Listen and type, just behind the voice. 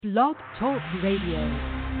Blog Talk Radio.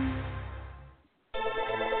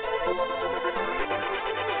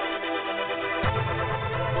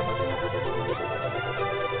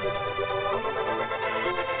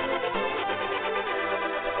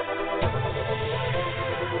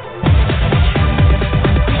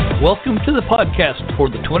 Welcome to the podcast for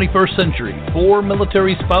the 21st century, for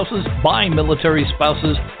military spouses, by military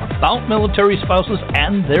spouses, about military spouses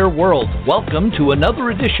and their world. Welcome to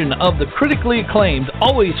another edition of the critically acclaimed,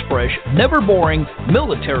 always fresh, never boring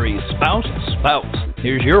Military Spouse Spouts.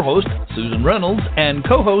 Here's your host, Susan Reynolds, and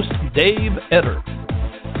co-host, Dave Etter.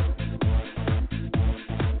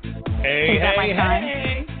 Hey, Is that my time?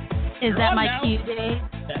 hey. Is that my cue, Dave?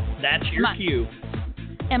 That's your cue.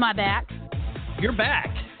 Am I back? You're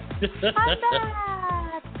back. I'm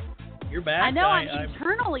back. You're back. I know I'm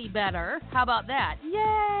internally better. How about that?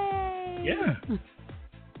 Yay! Yeah.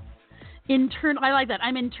 I like that.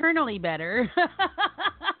 I'm internally better.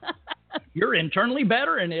 You're internally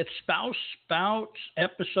better, and it's Spouse Spouts,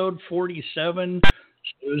 episode 47.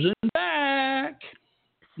 Susan back.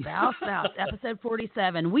 Spouse Spouts, episode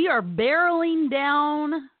 47. We are barreling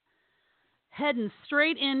down, heading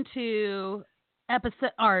straight into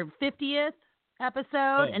our 50th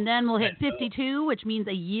episode, and then we'll hit 52, which means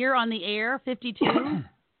a year on the air. 52.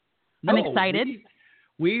 I'm excited.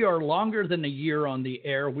 We are longer than a year on the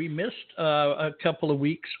air. We missed a couple of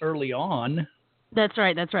weeks early on. That's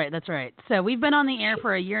right. So we've been on the air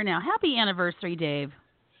for a year now. Happy anniversary, Dave.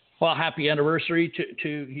 Well, happy anniversary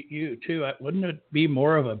to you, too. Wouldn't it be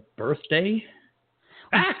more of a birthday?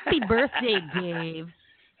 Happy birthday, Dave.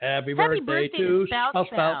 Happy birthday to Spouse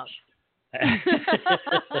Spouts.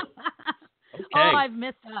 Okay. Oh, I've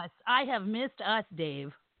missed us. I have missed us,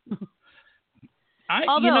 Dave. Quick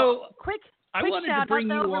shout out,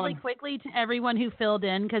 though, really quickly to everyone who filled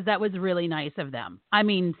in, because that was really nice of them. I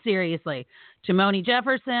mean, seriously. To Moni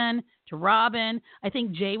Jefferson, to Robin. I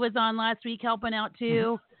think Jay was on last week helping out,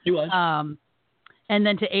 too. He was. And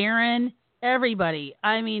then to Aaron, everybody.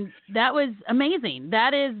 I mean, that was amazing.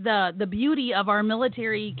 That is the beauty of our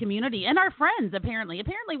military community and our friends, apparently.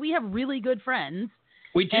 Apparently, we have really good friends.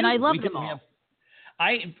 We do. And I love them all.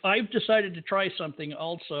 I've decided to try something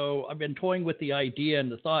also. I've been toying with the idea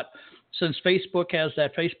and the thought, since Facebook has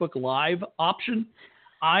that Facebook Live option,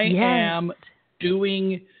 I am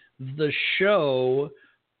doing the show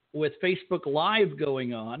with Facebook Live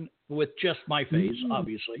going on with just my face,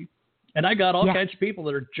 obviously. And I got all kinds of people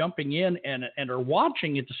that are jumping in and are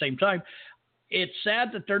watching at the same time. It's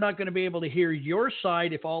sad that they're not going to be able to hear your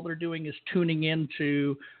side if all they're doing is tuning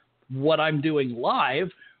into what I'm doing live.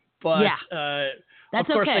 But that's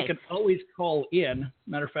of course, okay. they can always call in.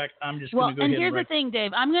 Matter of fact, I'm just going to go ahead and here's the thing,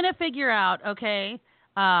 Dave. I'm going to figure out,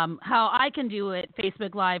 how I can do it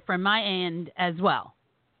Facebook Live from my end as well.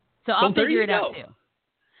 So I'll figure it out, too.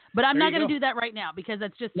 But I'm not going to do that right now because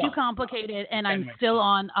it's just too complicated, and I'm still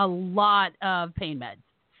on a lot of pain meds.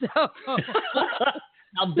 So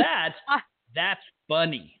now that's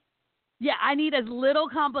funny. Yeah, I need as little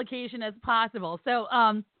complication as possible. So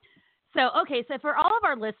for all of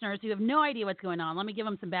our listeners who have no idea what's going on, let me give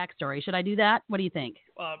them some backstory. Should I do that? What do you think?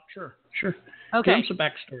 Sure. Okay. Give them some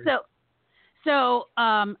backstory. So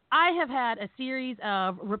I have had a series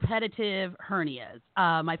of repetitive hernias.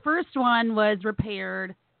 My first one was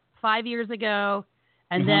repaired 5 years ago,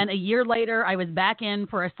 and then a year later I was back in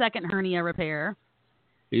for a second hernia repair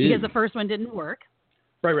because the first one didn't work.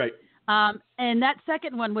 Right. And that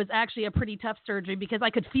second one was actually a pretty tough surgery because I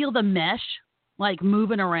could feel the mesh like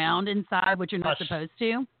moving around inside, which you're not supposed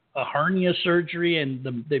to. A hernia surgery,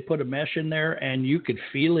 and they put a mesh in there, and you could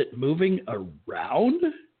feel it moving around?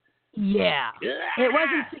 Yeah. It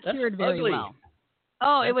wasn't secured very well.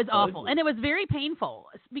 Oh, it was awful. And it was very painful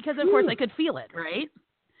because, of course, I could feel it, right?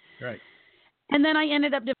 Right. And then I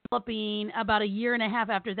ended up developing, about a year and a half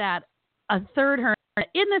after that, a third hernia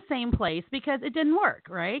in the same place because it didn't work,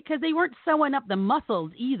 right? Because they weren't sewing up the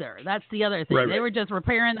muscles either. That's the other thing. Right. They were just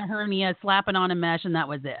repairing the hernia, slapping on a mesh, and that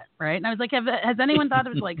was it, right? And I was like, has anyone thought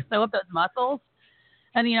of sew up those muscles?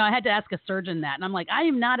 And, I had to ask a surgeon that. And I'm like, I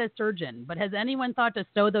am not a surgeon, but has anyone thought to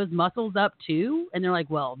sew those muscles up too? And they're like,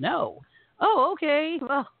 well, no. Oh, okay.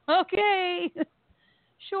 Well, okay.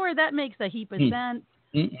 Sure, that makes a heap of sense.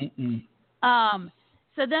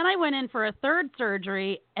 So then I went in for a third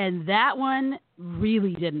surgery, and that one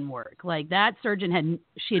really didn't work. Like, that surgeon had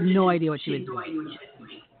no idea what she was doing.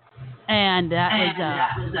 And that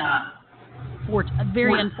was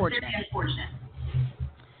very unfortunate.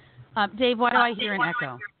 Dave, why do I hear an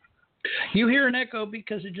echo? You hear an echo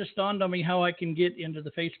because it just dawned on me how I can get into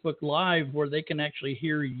the Facebook Live where they can actually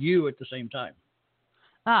hear you at the same time.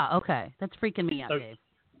 Ah, okay. That's freaking me out, Dave.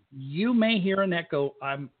 you may hear an echo.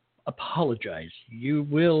 Apologize. You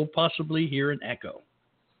will possibly hear an echo.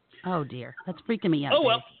 Oh dear, that's freaking me out. Oh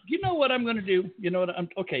well, Dave. you know what I'm going to do. You know what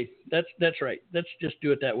okay. That's right. Let's just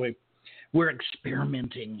do it that way. We're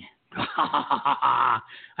experimenting. I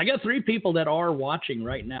got 3 people that are watching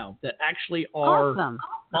right now that actually are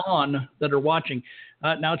on that are watching.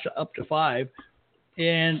 Now it's up to 5,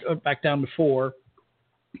 and back down to 4.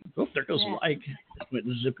 Oh, there goes the light. Went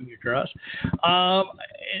zipping across.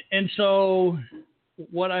 And so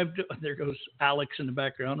what I've done, there goes Alex in the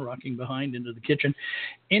background rocking behind into the kitchen.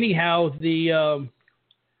 Anyhow, I'm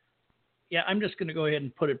just going to go ahead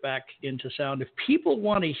and put it back into sound. If people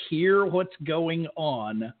want to hear what's going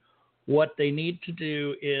on, what they need to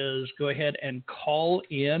do is go ahead and call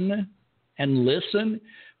in and listen,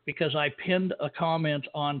 because I pinned a comment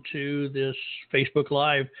onto this Facebook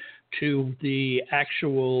Live to the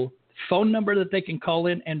actual phone number that they can call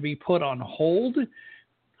in and be put on hold.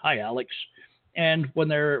 Hi, Alex. And when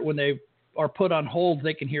they are put on hold,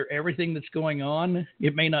 they can hear everything that's going on.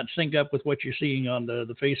 It may not sync up with what you're seeing on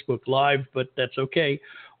the Facebook Live, but that's okay.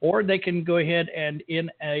 Or they can go ahead and in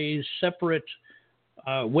a separate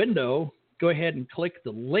window, go ahead and click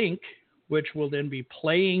the link, which will then be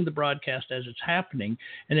playing the broadcast as it's happening.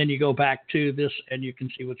 And then you go back to this and you can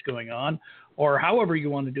see what's going on, or however you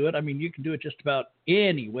want to do it. I mean, you can do it just about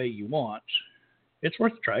any way you want. It's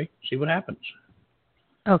worth a try. See what happens.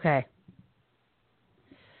 Okay.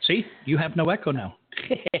 See, you have no echo now.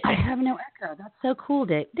 I have no echo. That's so cool,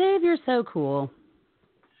 Dave. Dave, you're so cool.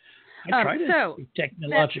 I try to be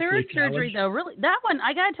technologically that third surgery, though, really, that one,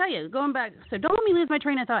 I got to tell you, going back, so don't let me lose my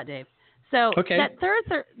train of thought, Dave. So that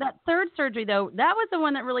third surgery, though, that was the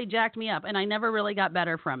one that really jacked me up, and I never really got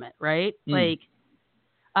better from it, right?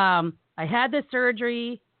 I had the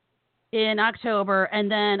surgery in October,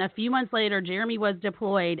 and then a few months later, Jeremy was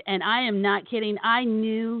deployed, and I am not kidding. I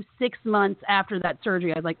knew 6 months after that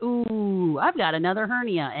surgery, I was like, ooh, I've got another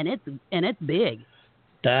hernia, and it's big.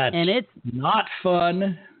 That's not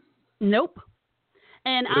fun. Nope.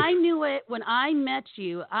 And I knew it when I met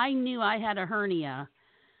you. I knew I had a hernia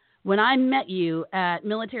when I met you at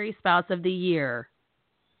Military Spouse of the Year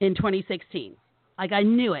in 2016. Like, I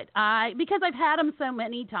knew it. Because I've had them so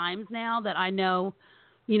many times now that I know,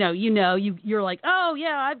 you're like, oh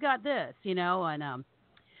yeah, I've got this, and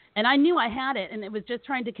I knew I had it, and it was just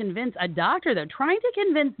trying to convince a doctor, though. Trying to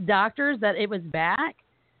convince doctors that it was back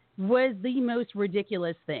was the most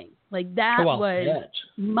ridiculous thing. Like, that was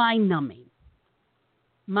mind-numbing,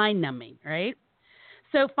 right?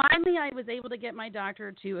 So finally I was able to get my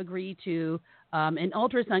doctor to agree to an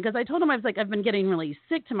ultrasound, because I told him, I was like, I've been getting really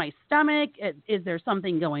sick to my stomach. Is there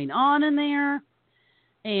something going on in there?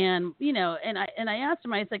 And, and I asked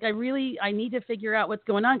him, I was like, I need to figure out what's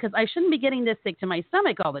going on, because I shouldn't be getting this sick to my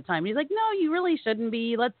stomach all the time. And he's like, no, you really shouldn't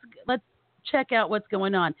be. Let's check out what's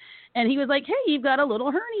going on. And he was like, hey, you've got a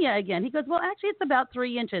little hernia again. He goes, well, actually it's about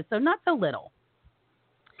 3 inches, so not so little.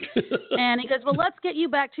 And he goes, well, let's get you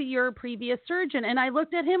back to your previous surgeon. And I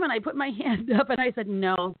looked at him and I put my hand up and I said,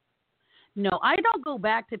 no, I don't go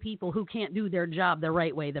back to people who can't do their job the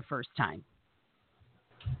right way the first time.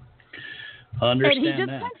 Understand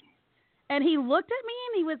that. And he looked at me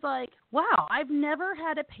and he was like, wow, I've never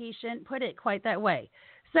had a patient put it quite that way.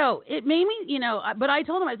 So it made me, but I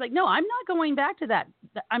told him, I was like, no, I'm not going back to that.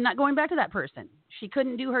 I'm not going back to that person. She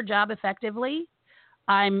couldn't do her job effectively.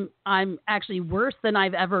 I'm actually worse than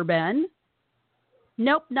I've ever been.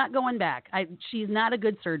 Nope, not going back. She's not a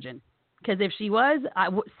good surgeon, because if she was,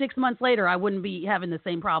 6 months later, I wouldn't be having the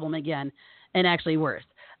same problem again, and actually worse.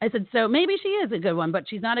 I said, so maybe she is a good one, but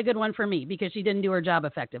she's not a good one for me because she didn't do her job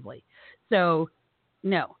effectively. So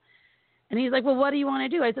no. And he's like, well, what do you want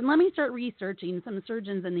to do? I said, let me start researching some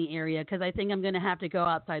surgeons in the area, because I think I'm going to have to go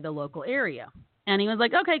outside the local area. And he was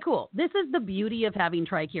like, okay, cool. This is the beauty of having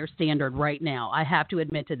TRICARE Standard right now. I have to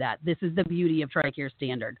admit to that. This is the beauty of TRICARE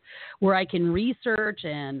Standard, where I can research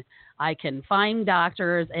and I can find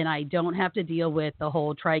doctors, and I don't have to deal with the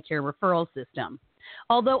whole TRICARE referral system.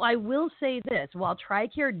 Although I will say this, while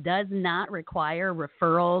TRICARE does not require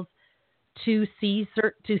referrals to see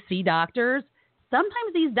doctors,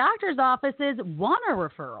 sometimes these doctors' offices want a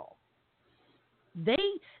referral.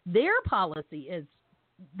 Their policy is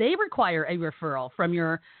they require a referral from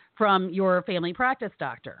your family practice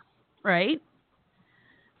doctor, right?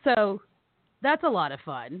 So that's a lot of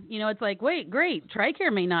fun. It's like, wait, great.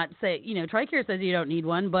 TRICARE may not say, TRICARE says you don't need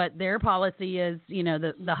one, but their policy is,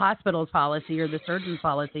 the hospital's policy or the surgeon's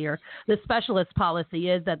policy or the specialist's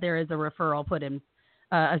policy is that there is a referral put in,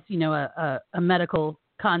 a medical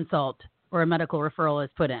consult or a medical referral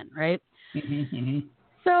is put in, right? Mm-hmm, mm-hmm.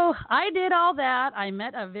 So so I did all that. I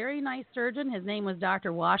met a very nice surgeon. His name was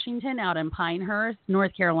Dr. Washington out in Pinehurst,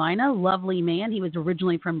 North Carolina. Lovely man. He was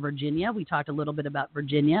originally from Virginia. We talked a little bit about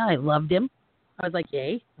Virginia. I loved him. I was like,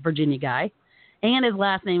 yay, Virginia guy. And his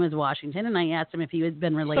last name is Washington. And I asked him if he had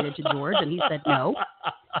been related to George, and he said no.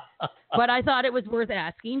 But I thought it was worth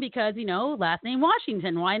asking because, last name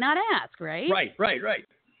Washington. Why not ask, right? Right.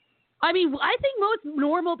 I mean, I think most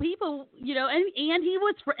normal people, and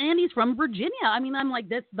he's from Virginia. I mean, I'm like,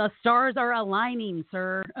 the stars are aligning,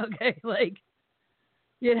 sir. Okay,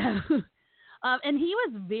 and he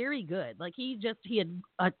was very good. Like he had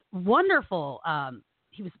a wonderful.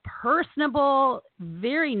 He was personable,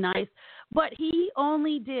 very nice, but he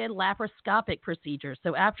only did laparoscopic procedures.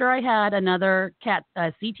 So after I had another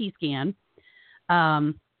CT scan,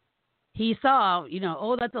 he saw,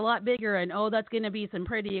 that's a lot bigger and, that's going to be some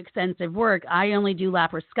pretty extensive work. I only do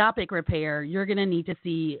laparoscopic repair. You're going to need to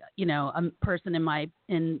see, a person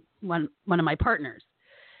in one of my partners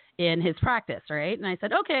in his practice. Right. And I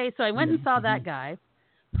said, okay. So I went and saw that guy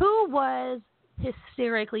who was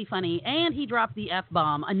hysterically funny. And he dropped the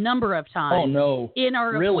F-bomb a number of times in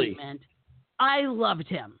our appointment. I loved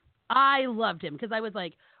him because I was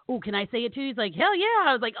like, oh, can I say it too? He's like, hell yeah.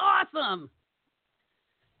 I was like, awesome.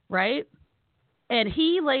 Right? And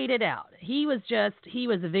he laid it out. He was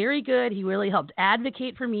very good. He really helped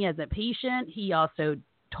advocate for me as a patient. He also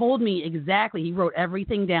told me exactly, he wrote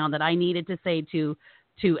everything down that I needed to say to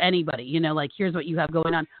anybody, here's what you have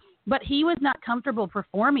going on. But he was not comfortable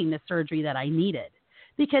performing the surgery that I needed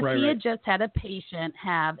because he had just had a patient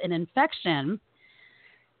have an infection.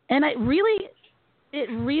 And it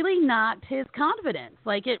really knocked his confidence.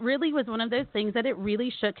 Like it really was one of those things that it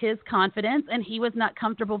really shook his confidence, and he was not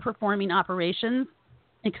comfortable performing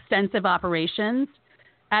extensive operations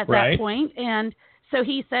at that point. And so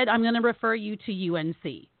he said, I'm going to refer you to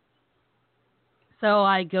UNC. So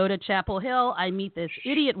I go to Chapel Hill. I meet this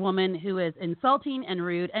idiot woman who is insulting and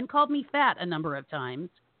rude and called me fat a number of times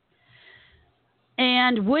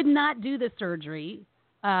and would not do the surgery.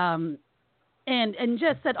 And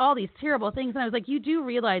just said all these terrible things. And I was like, you do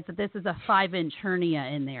realize that this is a 5-inch hernia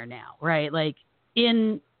in there now, right? Like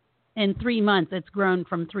in 3 months, it's grown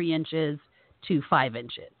from 3 inches to 5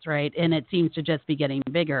 inches, right? And it seems to just be getting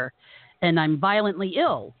bigger. And I'm violently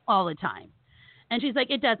ill all the time. And she's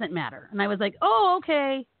like, it doesn't matter. And I was like, oh,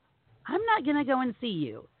 okay. I'm not going to go and see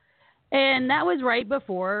you. And that was right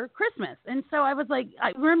before Christmas. And so I was like, I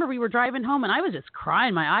remember we were driving home and I was just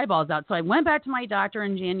crying my eyeballs out. So I went back to my doctor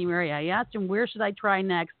in January. I asked him, where should I try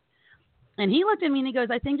next? And he looked at me and he goes,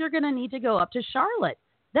 I think you're going to need to go up to Charlotte.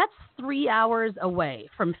 That's 3 hours away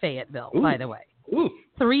from Fayetteville, by the way.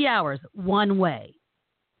 3 hours one way.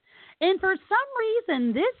 And for some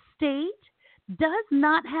reason, this state does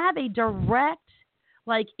not have a direct,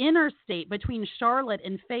 interstate between Charlotte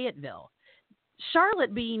and Fayetteville.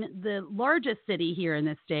 Charlotte being the largest city here in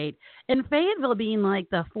the state, and Fayetteville being like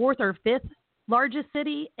the 4th or 5th largest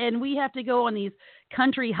city, and we have to go on these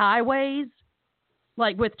country highways,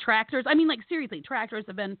 with tractors. I mean, seriously, tractors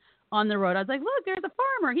have been on the road. I was like, look, there's a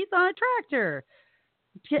farmer. He's on a tractor.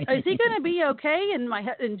 Is he going to be okay?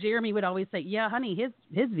 And Jeremy would always say, yeah, honey,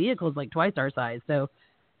 his vehicle is like twice our size, so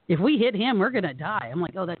if we hit him, we're going to die. I'm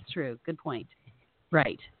like, oh, that's true. Good point.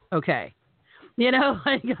 Right. Okay.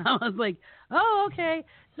 I was like, oh, okay.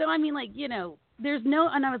 So, I mean, there's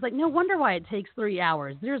and I was like, no wonder why it takes 3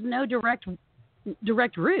 hours. There's no direct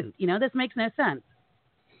route. This makes no sense.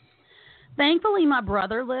 Thankfully, my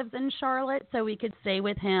brother lives in Charlotte, so we could stay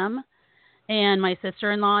with him and my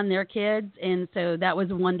sister-in-law and their kids. And so that was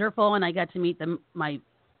wonderful. And I got to meet my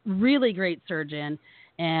really great surgeon.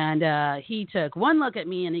 And he took one look at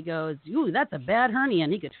me and he goes, ooh, that's a bad hernia.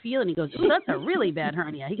 And he could feel it. And he goes, ooh, that's a really bad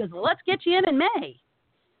hernia. He goes, well, let's get you in May.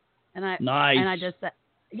 And I just said,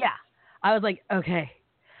 yeah. I was like, okay.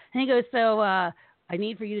 And he goes, so I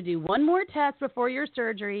need for you to do one more test before your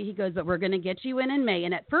surgery. He goes, but we're going to get you in May.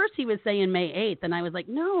 And at first he was saying May 8th. And I was like,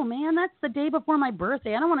 no, man, that's the day before my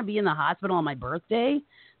birthday. I don't want to be in the hospital on my birthday.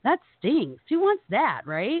 That stinks. Who wants that,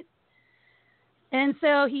 right? And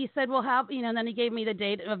so he said, well, then he gave me the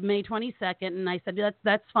date of May 22nd. And I said,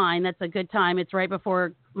 that's fine. That's a good time. It's right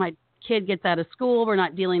before my kid gets out of school. We're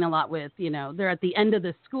not dealing a lot with, they're at the end of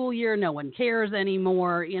the school year. No one cares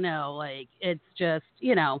anymore. It's just,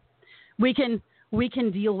 we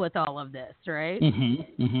can deal with all of this. Right.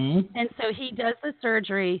 Mm-hmm. Mm-hmm. And so he does the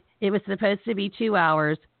surgery. It was supposed to be 2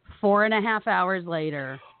 hours, 4.5 hours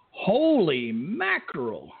later. Holy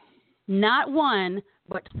mackerel. Not one,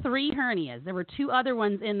 but 3 hernias. There were 2 other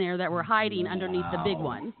ones in there that were hiding underneath the big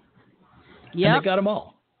one. Yep. And they got them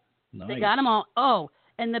all. Nice. They got them all. Oh,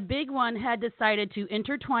 and the big one had decided to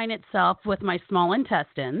intertwine itself with my small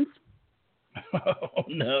intestines. Oh,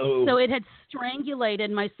 no. So it had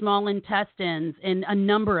strangulated my small intestines in a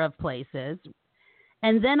number of places.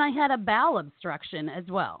 And then I had a bowel obstruction as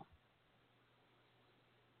well.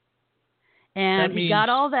 And he got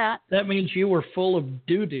all that. That means you were full of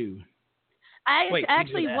doo-doo. I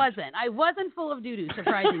actually wasn't. I wasn't full of doo-doo,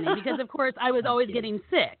 surprisingly, because, of course, I was always getting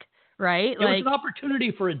sick, right? It was an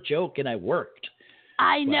opportunity for a joke, and I worked.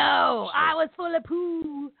 I know. So. I was full of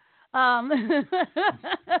poo.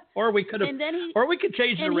 Or we could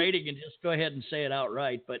change the rating and just go ahead and say it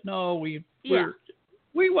outright. But no, we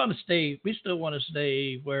want to stay. We still want to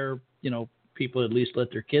stay where people at least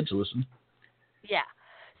let their kids listen. Yeah.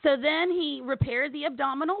 So then he repaired the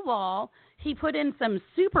abdominal wall. He put in some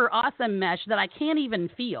super awesome mesh that I can't even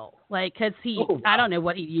feel, because I don't know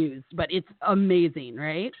what he used, but it's amazing,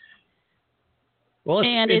 right? Well,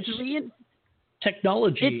 it's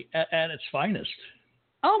technology at its finest.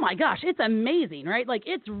 Oh my gosh, it's amazing, right?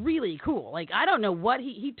 It's really cool. I don't know what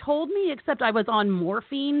he told me, except I was on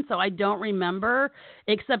morphine, so I don't remember.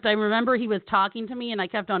 Except I remember he was talking to me, and I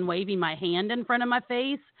kept on waving my hand in front of my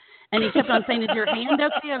face, and he kept on saying, "Is your hand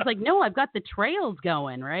okay?" I was like, "No, I've got the trails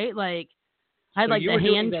going, right?" I had the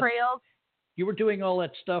hand trails. You were doing all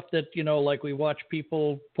that stuff that we watch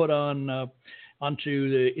people put on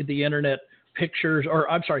onto the internet, pictures, or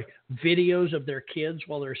I'm sorry, videos of their kids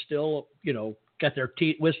while they're still got their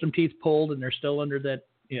wisdom teeth pulled and they're still under that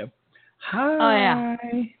hi.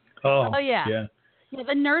 Oh yeah. Yeah,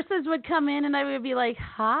 the nurses would come in and I would be like,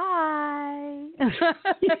 hi. Oh,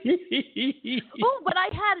 but I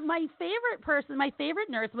had my favorite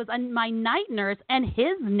nurse was my night nurse, and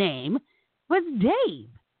his name was Dave.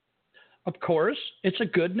 Of course. It's a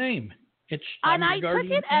good name. And I took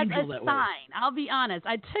it as a sign. I'll be honest.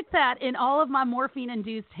 I took that in all of my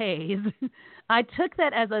morphine-induced haze. I took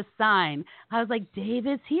that as a sign. I was like, Dave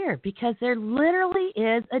is here, because there literally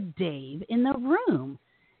is a Dave in the room.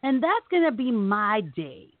 And that's going to be my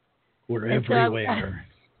Dave. We're everywhere.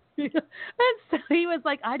 And so he was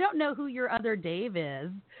like, I don't know who your other Dave is.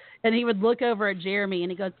 And he would look over at Jeremy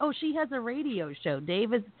and he goes, oh, she has a radio show.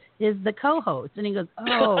 Dave is the co-host. And he goes,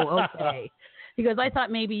 oh, okay. He goes, I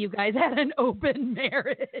thought maybe you guys had an open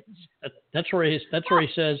marriage. That's where he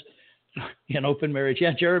says, an open marriage.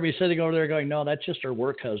 Yeah, Jeremy's sitting over there going, no, that's just her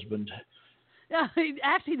work husband. Yeah,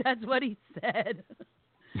 actually, that's what he said.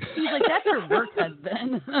 He's like, that's her work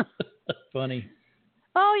husband. Funny.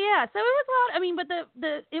 Oh yeah, so it was a lot. I mean, but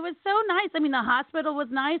it was so nice. I mean, the hospital was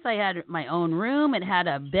nice. I had my own room. It had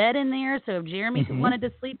a bed in there, so if Jeremy wanted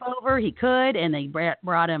to sleep over, he could. And they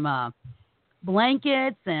brought him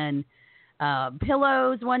blankets and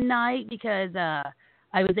pillows one night, because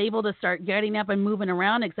I was able to start getting up and moving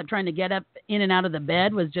around. Except trying to get up in and out of the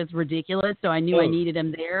bed was just ridiculous. So I knew I needed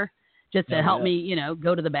him there just to help me,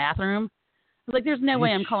 go to the bathroom. I was like, there's no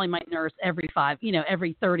way I'm calling my nurse every 30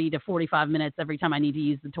 to 45 minutes every time I need to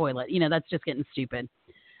use the toilet. That's just getting stupid.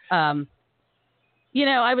 I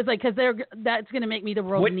was like, because that's going to make me the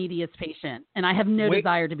world's neediest patient, and I have no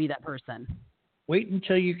desire to be that person. Wait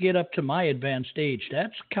until you get up to my advanced age.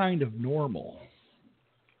 That's kind of normal.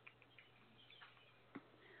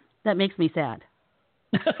 That makes me sad.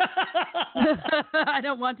 I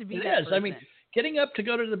don't want to be that person. I mean, getting up to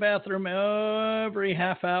go to the bathroom every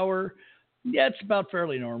half hour, yeah, it's about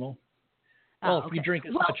fairly normal. Well, if you drink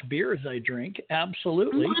as much beer as I drink,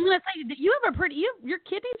 absolutely. I'm going to say, you have your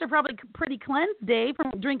kidneys are probably pretty cleansed, Dave,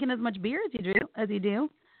 from drinking as much beer as you do.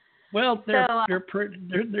 Well, they're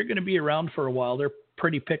going to be around for a while. They're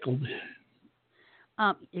pretty pickled.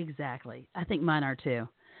 Exactly. I think mine are too.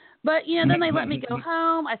 But, then they let me go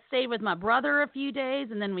home. I stayed with my brother a few days,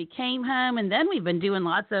 and then we came home, and then we've been doing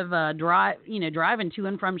lots of driving to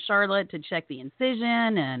and from Charlotte to check the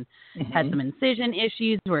incision, and had some incision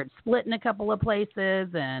issues where it split in a couple of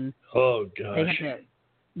places. And oh, gosh.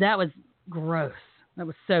 That was gross. That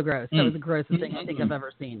was so gross. That was the grossest thing I think I've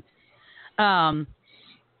ever seen. But,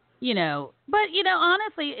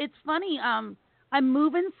 honestly, it's funny. I'm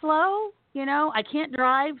moving slow. I can't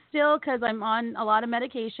drive still because I'm on a lot of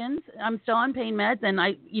medications. I'm still on pain meds, and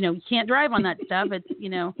you can't drive on that stuff. It's,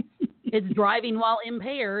 it's driving while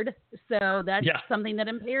impaired. So that's something that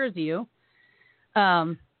impairs you.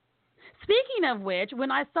 Speaking of which,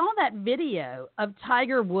 when I saw that video of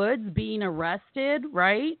Tiger Woods being arrested,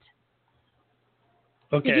 right?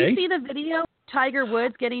 Okay. Did you see the video of Tiger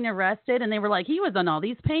Woods getting arrested? And they were like, he was on all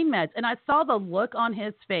these pain meds. And I saw the look on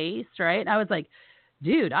his face, right? I was like,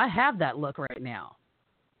 dude, I have that look right now.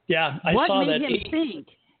 Yeah, I saw that. What made him think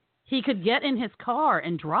he could get in his car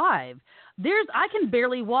and drive? I can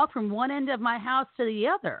barely walk from one end of my house to the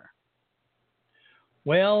other.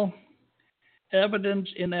 Well, evidence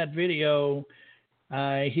in that video,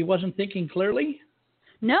 he wasn't thinking clearly.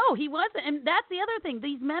 No, he wasn't. And that's the other thing.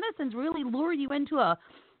 These medicines really lure you into a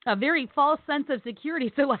very false sense of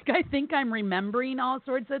security. So, like, I think I'm remembering all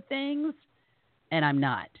sorts of things, and I'm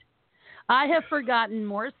not. I have forgotten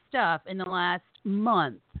more stuff in the last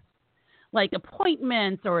month, like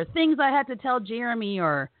appointments or things I had to tell Jeremy,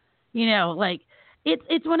 or, like,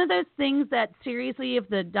 it's one of those things that, seriously,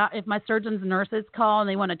 if my surgeons and nurses call and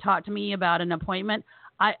they want to talk to me about an appointment,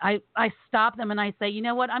 I stop them and I say, you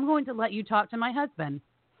know what, I'm going to let you talk to my husband.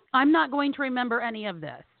 I'm not going to remember any of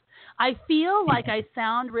this. I feel like I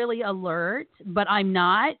sound really alert, but I'm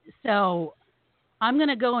not. So I'm going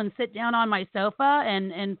to go and sit down on my sofa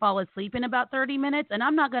and fall asleep in about 30 minutes, and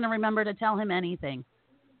I'm not going to remember to tell him anything.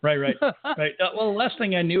 Right. Right. Well, the last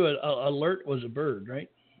thing I knew, alert was a bird, right?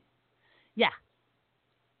 Yeah.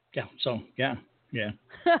 Yeah. So, yeah.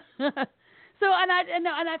 So, and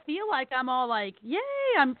I feel like I'm all like, yay,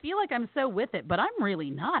 I feel like I'm so with it, but I'm really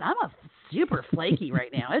not. I'm super flaky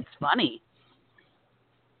right now. It's funny.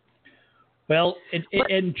 Well,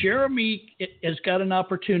 and Jeremy has got an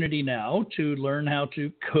opportunity now to learn how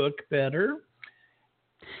to cook better.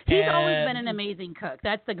 He's always been an amazing cook.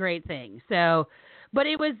 That's the great thing. So, but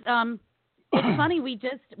it was, it's funny.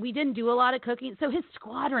 We didn't do a lot of cooking. So his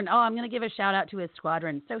squadron, I'm going to give a shout out to his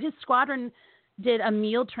squadron. So his squadron did a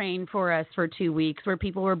meal train for us for 2 weeks where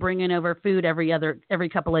people were bringing over food every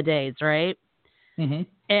couple of days. Right. Mm-hmm.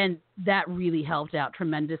 And that really helped out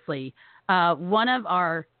tremendously. One of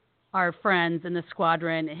our friends in the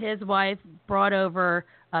squadron, his wife brought over,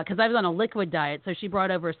 because I was on a liquid diet, so she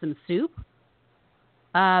brought over some soup.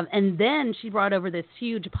 And then she brought over this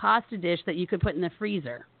huge pasta dish that you could put in the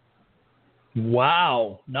freezer.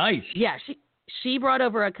 Wow. Nice. Yeah, she brought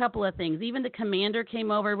over a couple of things. Even the commander came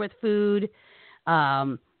over with food.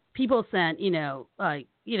 People sent,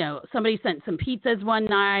 somebody sent some pizzas one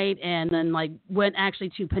night, and then went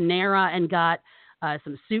actually to Panera and got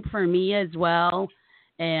some soup for me as well,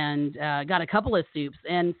 and got a couple of soups.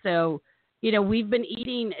 And so, we've been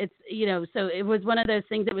eating. So it was one of those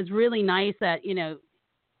things that was really nice that,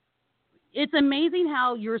 it's amazing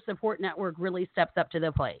how your support network really steps up to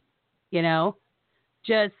the plate.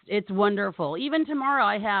 It's wonderful. Even tomorrow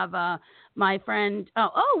I have my friend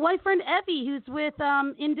Evie, who's with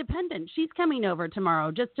Independent. She's coming over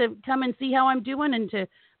tomorrow just to come and see how I'm doing and to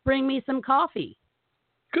bring me some coffee.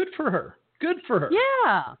 Good for her.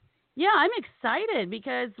 Yeah, I'm excited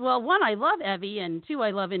because, well, one, I love Evie, and two,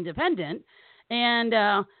 I love Independent.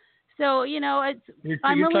 And so, I'm you're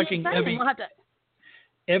really talking excited. We'll have to...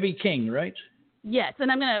 Evie King, right? Yes,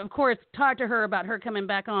 and I'm going to, of course, talk to her about her coming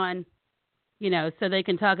back on, so they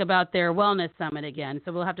can talk about their wellness summit again.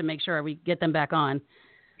 So we'll have to make sure we get them back on.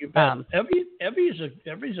 You bet.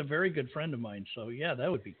 Evie's a very good friend of mine, so yeah, that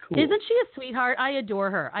would be cool. Isn't she a sweetheart? I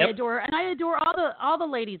adore her. Yep. I adore her, and I adore all the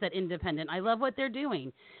ladies at Independent. I love what they're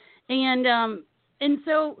doing, and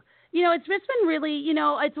so it's just been really,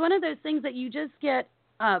 it's one of those things that you just get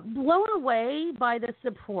blown away by the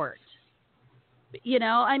support.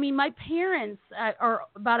 My parents are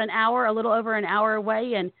about a little over an hour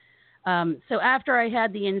away, and so after I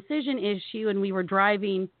had the incision issue and we were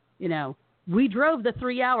driving, we drove the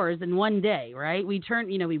 3 hours in one day, right? We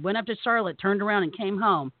we went up to Charlotte, turned around, and came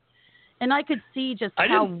home. And I could see just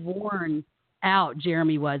how worn out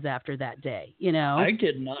Jeremy was after that day, I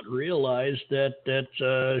did not realize that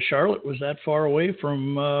Charlotte was that far away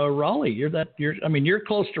from Raleigh. You're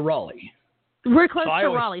close to Raleigh. We're close to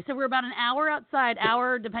Raleigh. So we're about an hour outside,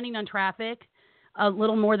 depending on traffic, a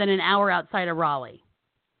little more than an hour outside of Raleigh.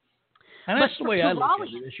 And that's the way I look Raleigh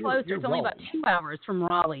at it. Is closer. It's only about 2 hours from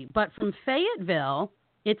Raleigh. But from Fayetteville,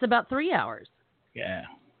 it's about 3 hours. Yeah.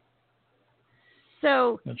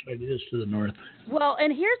 So that's what it is to the north. Well,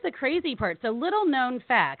 and here's the crazy part. So little known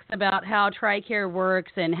facts about how TRICARE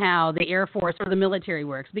works and how the Air Force or the military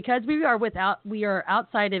works. Because we are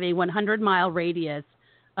outside of a 100-mile radius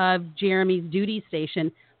of Jeremy's duty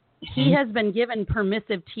station, he has been given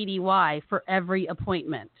permissive TDY for every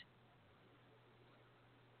appointment.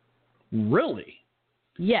 Really?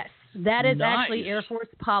 Yes, that is nice. actually Air Force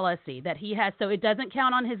policy that he has. So it doesn't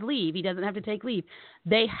count on his leave. He doesn't have to take leave.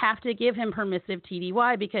 They have to give him permissive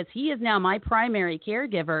TDY because he is now my primary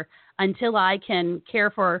caregiver until I can care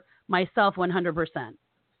for myself 100%.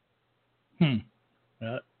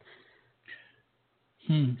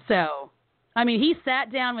 So, he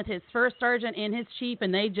sat down with his first sergeant and his chief,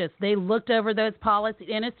 and they looked over those policies,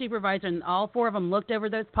 and his supervisor, and all four of them looked over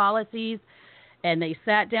those policies, and they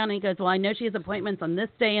sat down, and he goes, well, I know she has appointments on this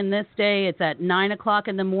day and this day. It's at 9 o'clock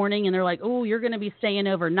in the morning, and they're like, oh, you're going to be staying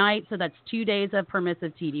overnight, so that's 2 days of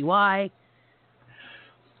permissive TDY.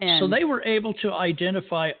 And so they were able to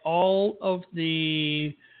identify all of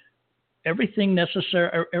everything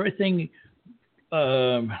necessary, everything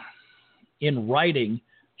in writing,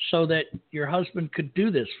 so that your husband could do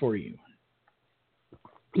this for you.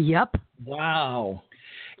 Yep. Wow.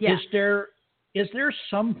 Yeah. Is there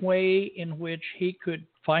some way in which he could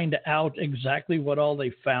find out exactly what all they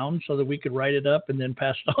found so that we could write it up and then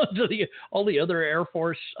pass it on to all the other Air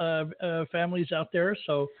Force families out there?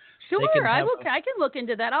 So sure, I can look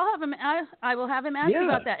into that. I will have him ask you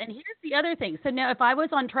about that. And here's the other thing. So now, if I was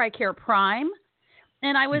on TRICARE Prime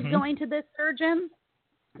and I was going to this surgeon,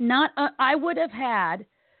 I would have had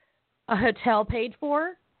a hotel paid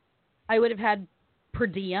for. I would have had per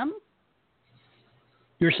diem.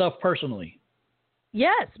 Yourself personally?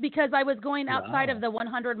 Yes, because I was going outside of the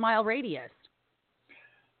 100-mile radius.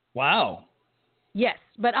 Wow. Yes,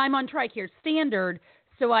 but I'm on TRICARE Standard,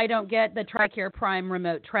 so I don't get the TRICARE Prime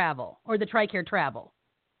remote travel or the TRICARE travel.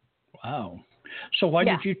 Wow. So why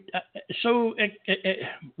did you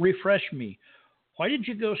refresh me. Why did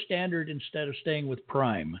you go Standard instead of staying with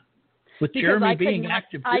Prime? With because Jeremy being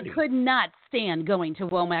active duty. I could not stand going to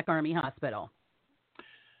Womack Army Hospital.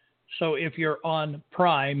 So if you're on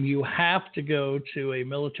Prime, you have to go to a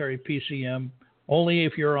military PCM. Only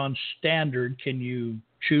if you're on Standard can you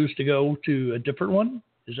choose to go to a different one?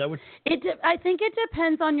 Is that what? I think it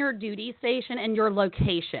depends on your duty station and your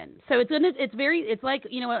location. So it's like,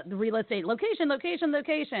 the real estate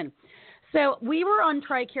location. So we were on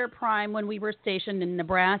TRICARE Prime when we were stationed in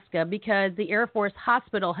Nebraska because the Air Force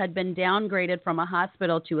Hospital had been downgraded from a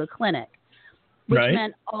hospital to a clinic, which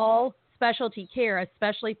meant all specialty care,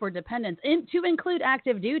 especially for dependents, to include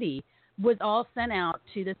active duty, was all sent out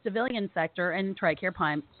to the civilian sector, and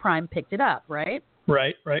TRICARE Prime picked it up, right?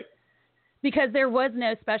 Right. Because there was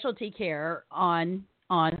no specialty care on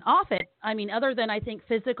it. I mean, other than I think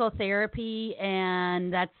physical therapy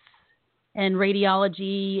and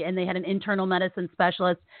radiology, and they had an internal medicine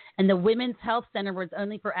specialist, and the Women's Health Center was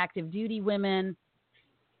only for active duty women.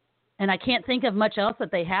 And I can't think of much else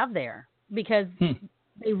that they have there because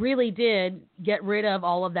they really did get rid of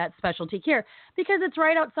all of that specialty care because it's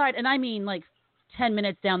right outside. And I mean, like 10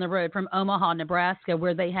 minutes down the road from Omaha, Nebraska,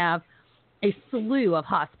 where they have a slew of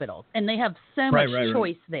hospitals and they have so much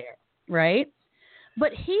choice there. Right.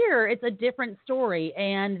 But here it's a different story.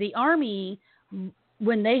 And the Army,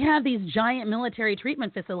 when they have these giant military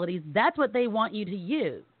treatment facilities, that's what they want you to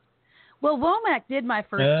use. Well, Womack did my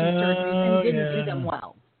first 2 surgeries and didn't do them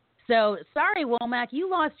well. So, sorry, Womack, you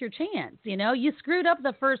lost your chance. You screwed up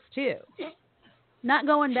the first 2. Not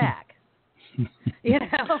going back.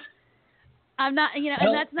 I'm not,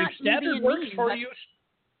 and that's not if Standard works for you.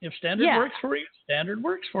 If Standard works for you, Standard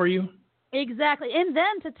works for you. Exactly. And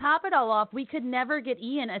then to top it all off, we could never get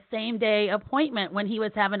Ian a same-day appointment when he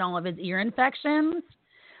was having all of his ear infections.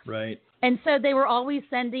 Right. And so they were always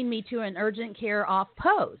sending me to an urgent care off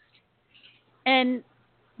post. And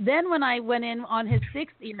then when I went in on his 6th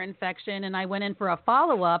ear infection and I went in for a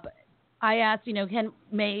follow-up, I asked, would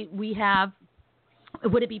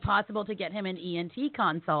it be possible to get him an ENT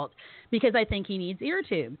consult? Because I think he needs ear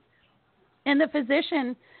tubes. And the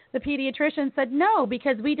physician, the pediatrician, said no,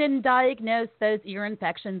 because we didn't diagnose those ear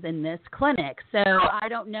infections in this clinic. So I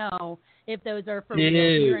don't know if those are for real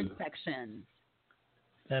ear infections.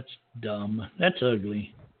 That's dumb. That's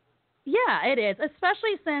ugly. Yeah, it is,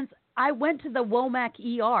 especially since I went to the Womack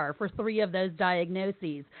ER for 3 of those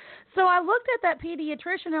diagnoses. So I looked at that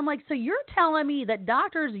pediatrician and I'm like, so you're telling me that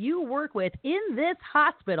doctors you work with in this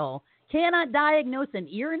hospital cannot diagnose an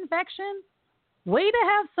ear infection? Way to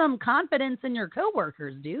have some confidence in your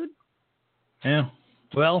coworkers, dude. Yeah.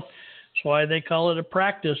 Well, that's why they call it a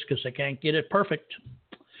practice, because they can't get it perfect.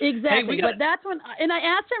 Exactly. But that's when, and I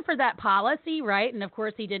asked him for that policy, right? And of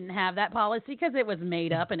course he didn't have that policy because it was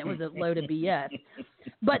made up and it was a load of BS.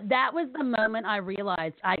 But that was the moment I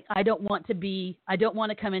realized I don't want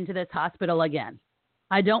to come into this hospital again.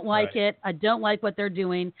 I don't like it. I don't like what they're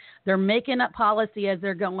doing. They're making up policy as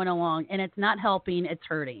they're going along, and it's not helping. It's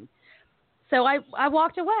hurting. So I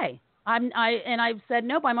walked away. I've said,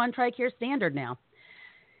 nope, I'm on TRICARE Standard now.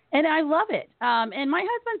 And I love it. And my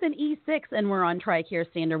husband's an E6 and we're on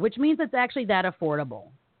TRICARE Standard, which means it's actually that affordable.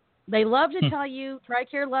 They love to tell you,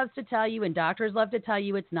 TRICARE loves to tell you, and doctors love to tell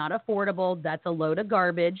you it's not affordable. That's a load of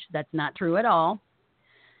garbage. That's not true at all.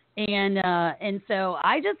 And so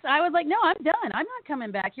I was like, no, I'm done. I'm not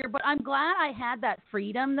coming back here. But I'm glad I had that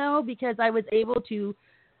freedom, though, because I was able to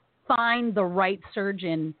find the right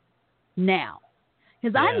surgeon now.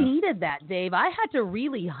 Because I needed that, Dave. I had to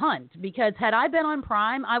really hunt, because had I been on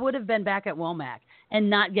Prime, I would have been back at Womack and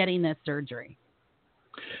not getting this surgery.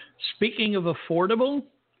 Speaking of affordable,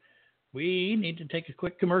 we need to take a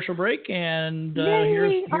quick commercial break and hear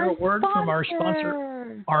a word from our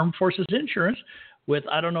sponsor, Armed Forces Insurance, with,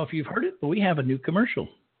 I don't know if you've heard it, but we have a new commercial.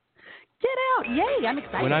 Get out. Yay, I'm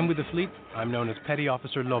excited. When I'm with the fleet, I'm known as Petty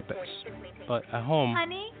Officer Lopez. But at home...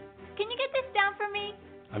 Honey, can you get this down for me?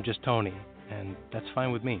 I'm just Tony, and that's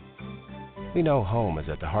fine with me. We know home is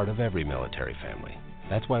at the heart of every military family.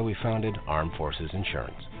 That's why we founded Armed Forces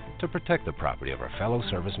Insurance, to protect the property of our fellow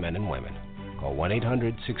servicemen and women. Call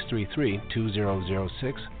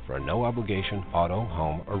 1-800-633-2006 for a no-obligation auto,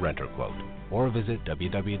 home, or renter quote, or visit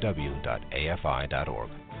www.afi.org.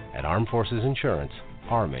 At Armed Forces Insurance,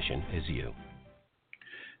 our mission is you.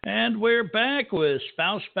 And we're back with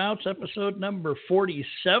Spouse Spouts episode number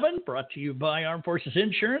 47, brought to you by Armed Forces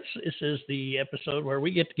Insurance. This is the episode where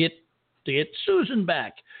we get to get Susan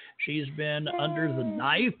back. She's been under the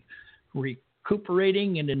knife,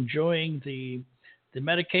 recuperating and enjoying the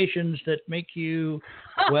medications that make you,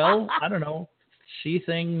 well, I don't know, see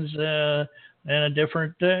things in a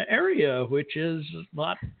different area, which is a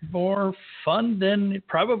lot more fun than it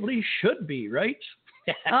probably should be, right?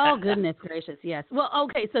 Oh, goodness gracious, yes. Well,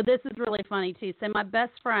 okay, so this is really funny, too. So my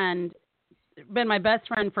best friend, been my best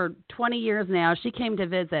friend for 20 years now, she came to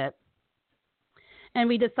visit, and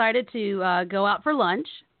we decided to go out for lunch,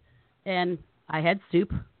 and I had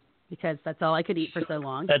soup because that's all I could eat for so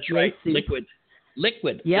long. That's right, liquid.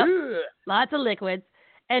 Yep, lots of liquids.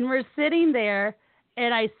 And we're sitting there,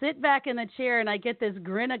 and I sit back in the chair, and I get this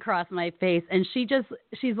grin across my face, and she's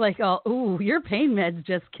like, oh, ooh, your pain meds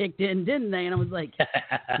just kicked in, didn't they? And I was like,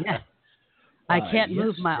 yeah. I can't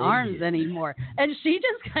move my arms anymore. And she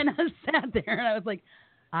just kind of sat there, and I was like,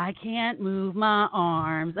 I can't move my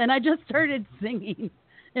arms. And I just started singing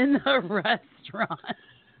in the restaurant.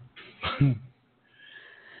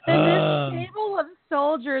 And this table of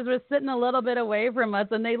soldiers was sitting a little bit away from us,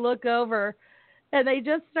 and they look over, and they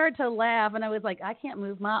just start to laugh. And I was like, I can't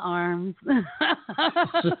move my arms.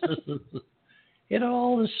 It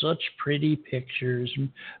all is such pretty pictures and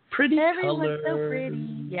pretty colors. So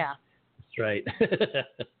pretty. Yeah. That's right.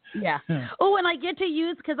 Yeah. Oh, and I get to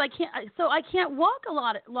use, because I can't walk a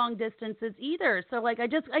lot long distances either. So like I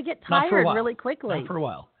get tired really quickly. Not for a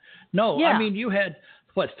while. No, yeah. I mean, you had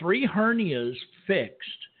 3 hernias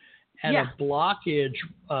fixed and a blockage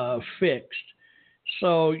fixed.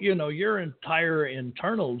 So, your entire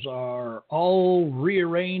internals are all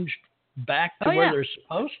rearranged back to where they're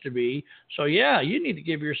supposed to be. So, yeah, you need to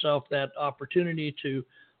give yourself that opportunity to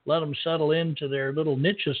let them settle into their little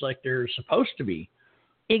niches like they're supposed to be.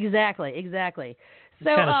 Exactly.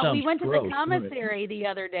 So we went to the commissary the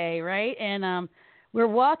other day, right? And we're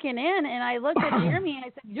walking in, and I looked at Jeremy, and I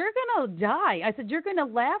said, you're going to die. I said, you're going to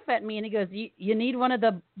laugh at me. And he goes, you need one of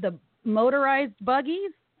the motorized buggies?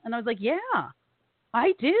 And I was like, yeah,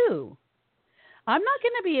 I do. I'm not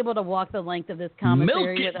going to be able to walk the length of this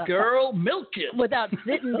commissary. Milk it, girl, milk it. Without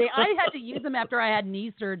sitting there. I had to use them after I had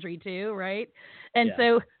knee surgery too, right? And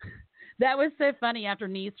so that was so funny after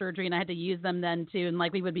knee surgery, and I had to use them then too. And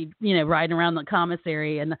like we would be, riding around the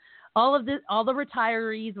commissary, and all the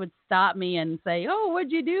retirees would stop me and say, "Oh, what'd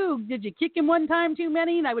you do? Did you kick him one time too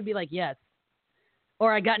many?" And I would be like, "Yes,"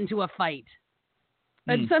 or I got into a fight.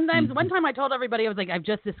 And sometimes, one time I told everybody, I was like, I've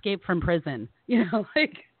just escaped from prison.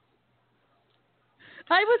 Like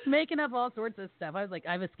I was making up all sorts of stuff. I was like,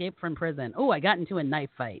 I've escaped from prison. Oh, I got into a knife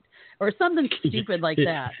fight or something stupid like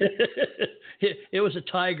that. It was a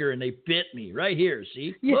tiger and they bit me right here.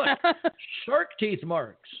 See, look, shark teeth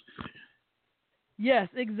marks. Yes,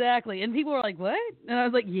 exactly. And people were like, what? And I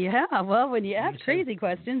was like, yeah, well, when you ask crazy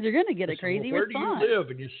questions, you're going to get a crazy response. Where do you live?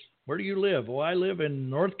 Where do you live? Well, I live in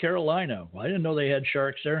North Carolina. Well, I didn't know they had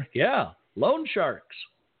sharks there. Yeah, loan sharks.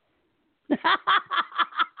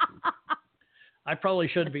 I probably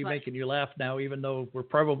shouldn't be making you laugh now, even though we're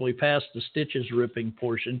probably past the stitches ripping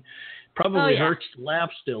portion. Probably hurts to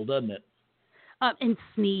laugh still, doesn't it? And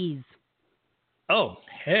sneeze. Oh,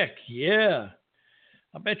 heck yeah.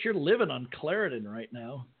 I bet you're living on Claritin right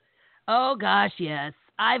now. Oh, gosh, yes.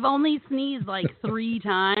 I've only sneezed like 3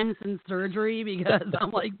 times since surgery because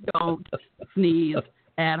I'm like, don't sneeze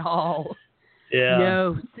at all. Yeah.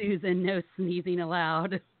 No, Susan, no sneezing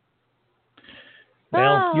allowed.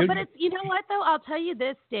 Well, but it's, you know what, though? I'll tell you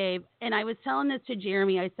this, Dave, and I was telling this to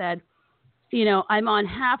Jeremy. I said, I'm on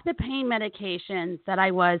half the pain medications that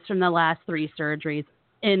I was from the last 3 surgeries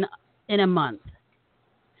in a month.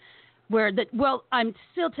 I'm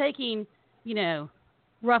still taking,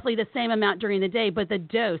 roughly the same amount during the day, but the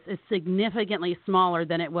dose is significantly smaller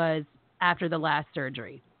than it was after the last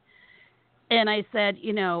surgery. And I said,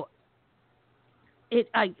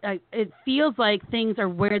 it feels like things are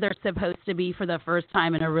where they're supposed to be for the first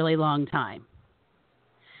time in a really long time.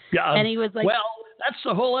 Yeah. And he was like, well, that's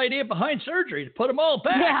the whole idea behind surgery, to put them all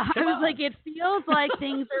back. yeah, Come I was on. like, it feels like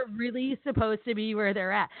things are really supposed to be where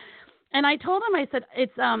they're at. And I told him, I said,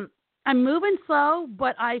 it's, I'm moving slow,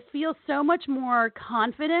 but I feel so much more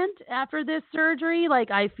confident after this surgery.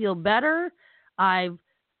 Like, I feel better. I've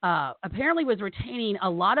apparently was retaining a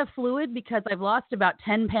lot of fluid because I've lost about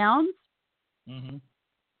 10 pounds. Mm-hmm.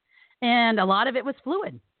 And a lot of it was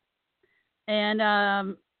fluid. And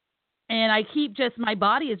I keep my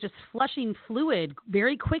body is just flushing fluid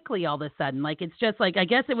very quickly all of a sudden. Like, it's just like, I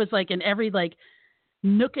guess it was like in every like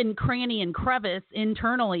nook and cranny and crevice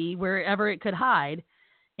internally, wherever it could hide.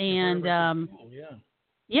 And, cool,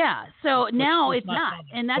 yeah. So now it's not,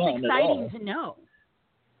 and that's fun exciting to know.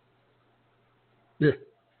 Yeah.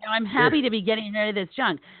 Now I'm happy to be getting rid of this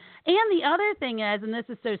junk. And the other thing is, and this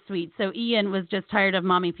is so sweet. So Ian was just tired of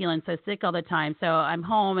mommy feeling so sick all the time. So I'm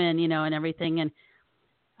home and, and everything. And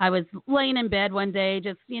I was laying in bed one day,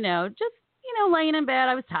 just laying in bed.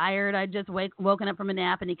 I was tired. I just woken up from a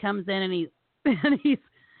nap, and he comes in and he's,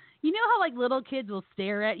 you know how like little kids will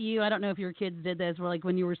stare at you? I don't know if your kids did this, where like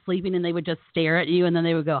when you were sleeping and they would just stare at you and then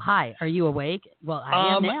they would go, "Hi, are you awake?" Well,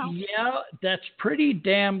 I am now. Yeah, that's pretty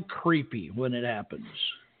damn creepy when it happens.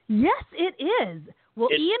 Yes, it is. Well,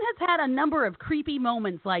 Ian has had a number of creepy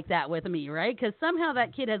moments like that with me, right? Because somehow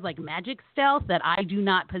that kid has like magic stealth that I do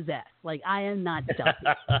not possess. Like, I am not stealthy.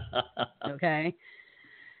 Okay.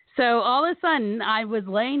 So all of a sudden, I was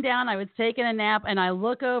laying down, I was taking a nap, and I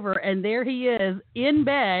look over, and there he is in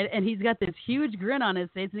bed, and he's got this huge grin on his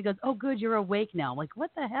face, and he goes, "Oh, good, you're awake now." I'm like,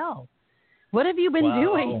 what the hell? What have you been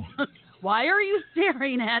doing? Why are you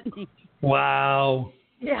staring at me? Wow.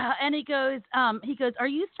 Yeah, and he goes, "Are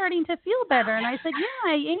you starting to feel better?" And I said,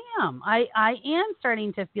 "Yeah, I am. I am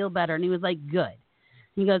starting to feel better." And he was like, "Good."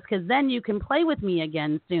 He goes, "Because then you can play with me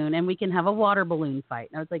again soon, and we can have a water balloon fight."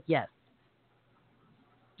 And I was like, "Yes.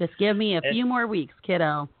 Just give me a few more weeks,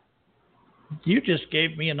 kiddo." You just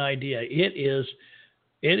gave me an idea. It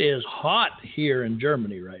is hot here in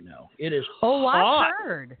Germany right now. It is hot.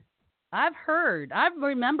 I've heard. I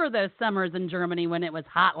remember those summers in Germany when it was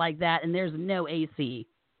hot like that and there's no AC.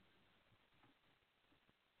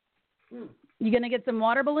 You going to get some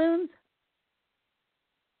water balloons?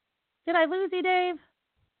 Did I lose you, Dave?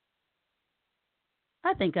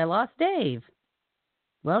 I think I lost Dave.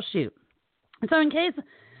 Well, shoot. So in case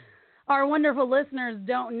our wonderful listeners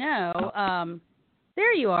don't know,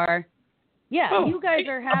 there you are. Yeah, you guys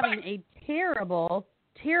are having a terrible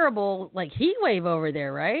like heat wave over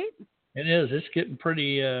there, right? It is. It's getting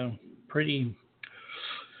pretty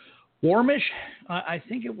warmish. I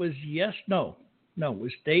think it was no, it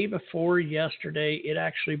was day before yesterday. It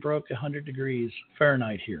actually broke 100 degrees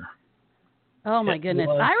Fahrenheit here. Oh my goodness!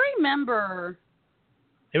 I remember.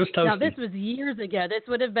 It was toasty. Now this was years ago. This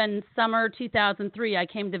would have been summer 2003. I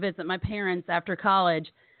came to visit my parents after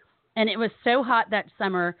college, and it was so hot that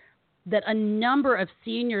summer that a number of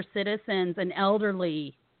senior citizens and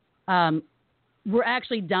elderly were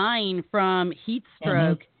actually dying from heat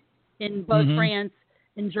stroke in both France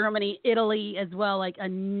and Germany, Italy as well, like a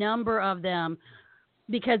number of them,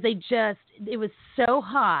 because it was so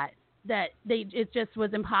hot that it just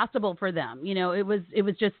was impossible for them. It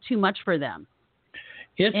was just too much for them.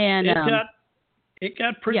 It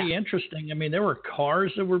got pretty interesting. I mean, there were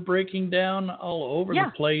cars that were breaking down all over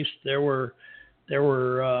the place. There were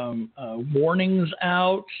warnings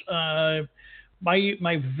out.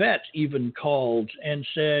 My vet even called and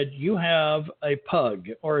said, "You have a pug,"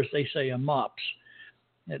 or as they say, a mops.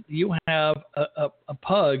 You have a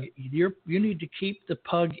pug. You need to keep the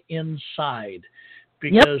pug inside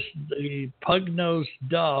because the pug-nosed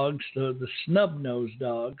dogs, the snub-nosed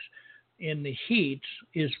dogs, in the heat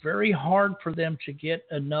is very hard for them to get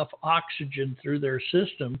enough oxygen through their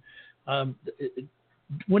system.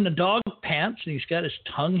 When the dog pants and he's got his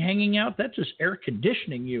tongue hanging out, that's his air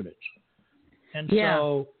conditioning units. And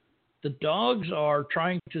so the dogs are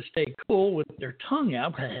trying to stay cool with their tongue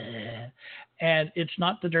out. And it's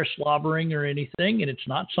not that they're slobbering or anything, and it's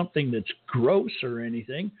not something that's gross or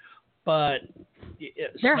anything, but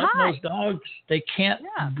they're hot. Those dogs, they can't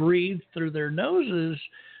breathe through their noses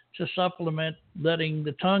to supplement letting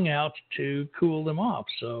the tongue out to cool them off.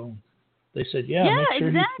 So they said, make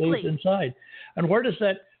sure he stays inside. And where does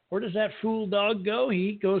that fool dog go?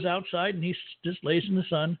 He goes outside and he just lays in the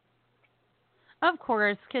sun. Of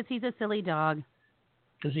course, because he's a silly dog.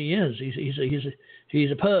 Because he is.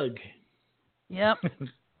 He's a pug. Yep.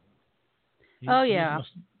 He's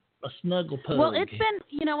a snuggle pug. Well, it's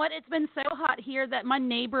been so hot here that my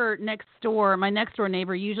next door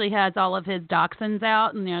neighbor usually has all of his dachshunds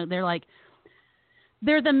out, and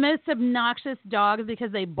they're the most obnoxious dogs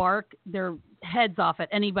because they bark their heads off at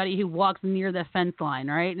anybody who walks near the fence line,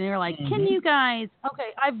 right? And they're like, can you guys,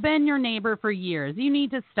 okay, I've been your neighbor for years. You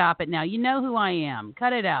need to stop it now. You know who I am.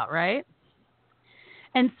 Cut it out, right?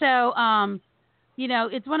 And so,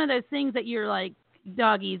 it's one of those things that you're like,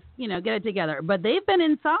 doggies, get it together. But they've been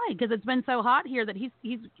inside because it's been so hot here that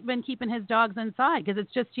he's been keeping his dogs inside because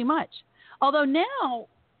it's just too much. Although now,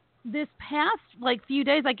 this past few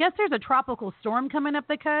days, I guess there's a tropical storm coming up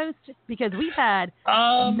the coast because we've had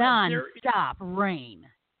non-stop rain.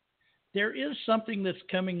 There is something that's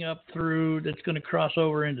coming up through that's going to cross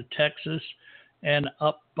over into Texas and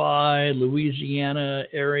up by Louisiana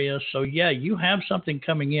area. So yeah, you have something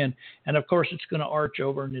coming in, and of course it's going to arch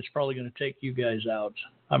over, and it's probably going to take you guys out.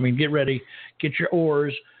 I mean, get ready, get your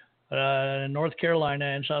oars. North Carolina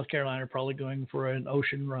and South Carolina are probably going for an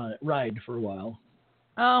ocean ride for a while.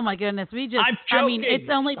 Oh my goodness, it's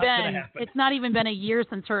not even been a year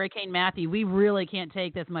since Hurricane Matthew. We really can't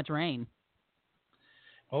take this much rain.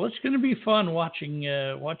 Well, it's going to be fun watching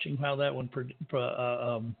how that one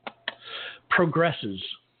progresses.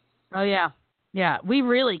 Oh yeah. Yeah, we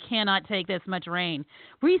really cannot take this much rain.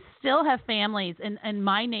 We still have families in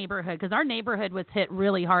my neighborhood, because our neighborhood was hit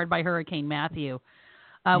really hard by Hurricane Matthew.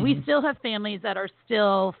 We still have families that are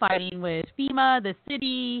still fighting with FEMA, the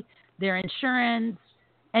city, their insurance,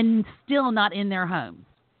 and still not in their homes.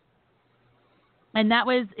 And that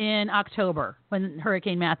was in October when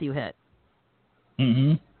Hurricane Matthew hit.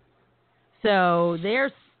 So they're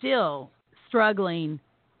still struggling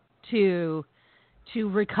to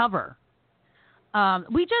recover.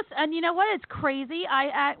 And you know what? It's crazy.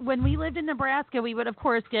 When we lived in Nebraska, we would of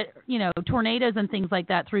course get, tornadoes and things like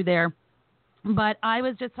that through there. But I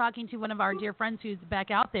was just talking to one of our dear friends who's back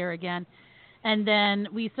out there again. And then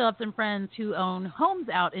we still have some friends who own homes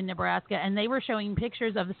out in Nebraska, and they were showing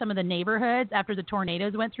pictures of some of the neighborhoods after the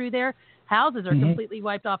tornadoes went through there. Houses are completely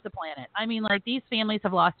wiped off the planet. I mean, these families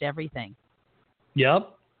have lost everything.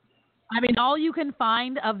 Yep. I mean, all you can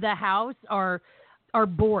find of the house are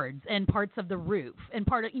boards and parts of the roof and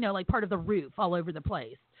part of the roof all over the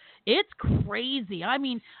place. It's crazy. I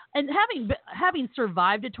mean, and having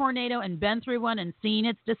survived a tornado and been through one and seen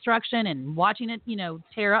its destruction and watching it,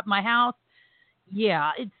 tear up my house.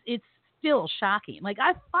 Yeah, it's still shocking.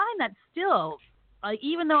 I find that still,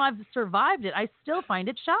 even though I've survived it, I still find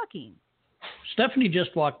it shocking. Stephanie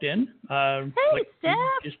just walked in. Hey,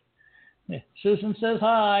 Steph. Susan says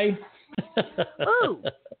hi. Ooh.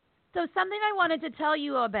 So something I wanted to tell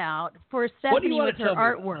you about for Stephanie with her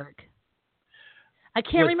artwork. I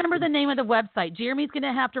can't remember the name of the website. Jeremy's going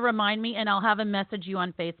to have to remind me, and I'll have him message you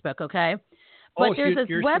on Facebook, okay? But there's this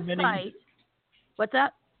website. What's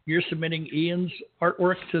that? You're submitting Ian's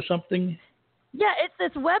artwork to something? Yeah, it's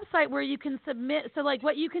this website where you can submit. So,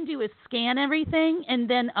 what you can do is scan everything and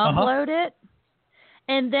then upload it.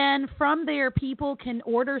 And then from there, people can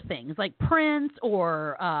order things like prints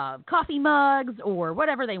or coffee mugs or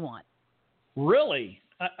whatever they want. Really?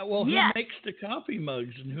 Who makes the coffee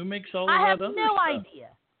mugs and who makes all of that other stuff?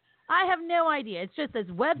 I have no idea. It's just this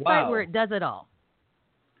website where it does it all.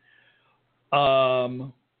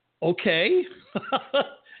 Okay.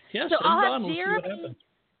 Yes, so I'll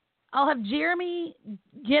have Jeremy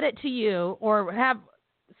get it to you, or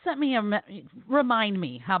remind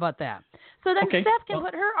me. How about that? So then Steph can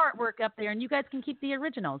put her artwork up there, and you guys can keep the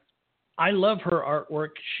originals. I love her artwork.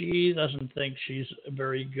 She doesn't think she's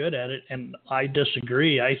very good at it, and I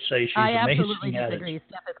disagree. I say she's amazing at it. I absolutely disagree.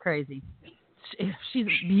 Steph is crazy. She's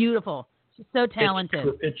beautiful. She's so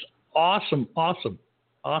talented. It's awesome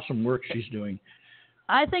work she's doing.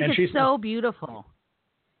 I think it's so beautiful.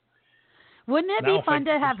 Wouldn't it be fun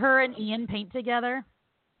to have her and Ian paint together?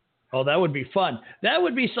 Oh, that would be fun. That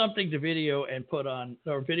would be something to video and put on,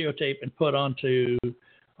 or videotape and put onto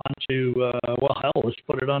let's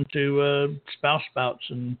put it onto Spouse Spouts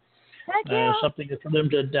and something for them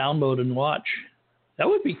to download and watch. That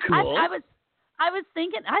would be cool. I was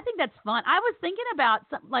thinking. I think that's fun. I was thinking about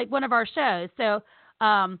one of our shows. So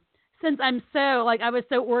since I'm so I was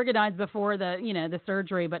so organized before the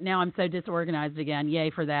surgery, but now I'm so disorganized again. Yay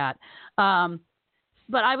for that.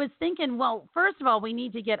 But I was thinking, well, first of all, we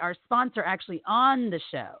need to get our sponsor actually on the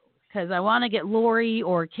show, because I want to get Lori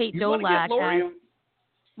or Kate Dolak.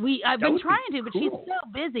 I've been trying to, but she's so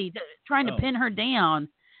busy. Trying to pin her down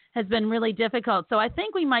has been really difficult. So I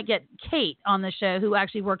think we might get Kate on the show, who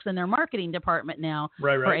actually works in their marketing department now for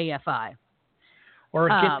AFI. Or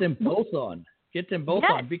get them both on. Get them both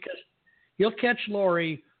on, because you'll catch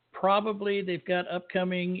Lori. Probably they've got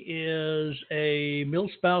upcoming is a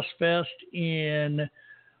Milspouse Fest in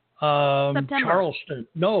Charleston.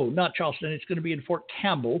 No, not Charleston. It's going to be in Fort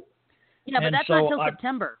Campbell. Yeah, but that's not until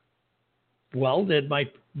September. Well,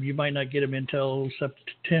 you might not get them until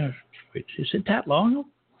September. Wait, is it that long?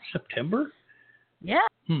 September? Yeah.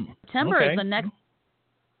 September is the next.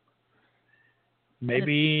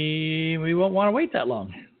 Maybe we won't want to wait that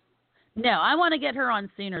long. No, I want to get her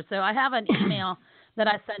on sooner. So I have an email that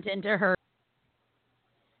I sent into her.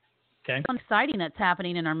 Okay. Something exciting that's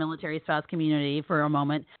happening in our military spouse community for a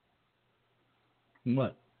moment.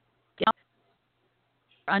 What?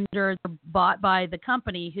 Bought by the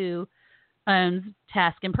company who owns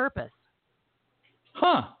Task and Purpose.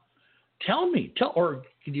 Huh. Tell me. Or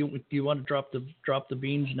do you want to drop the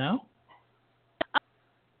beans now?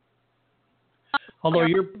 Although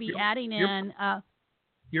you're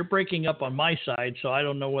breaking up on my side, so I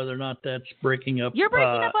don't know whether or not that's breaking up. You're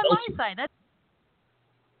breaking up on my side.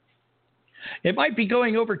 It might be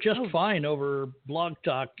going over just fine over Blog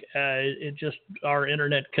Talk. It just our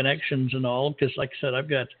internet connections and all. Because, like I said, I've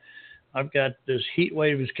got this heat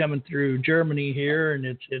wave is coming through Germany here, and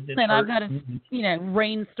it's and I've got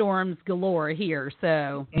rainstorms galore here.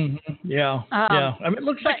 So yeah. I mean, it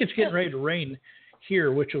looks like it's getting ready to rain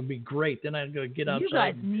here, which will be great. Then I'd go get outside. You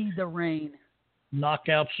guys need the rain. Knock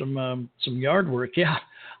out some yard work. Yeah,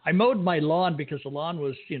 I mowed my lawn because the lawn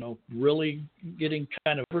was really getting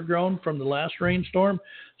kind of overgrown from the last rainstorm.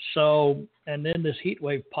 So, and then this heat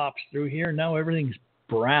wave pops through here, and now everything's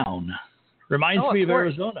brown. Reminds me of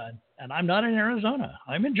Arizona, and I'm not in Arizona.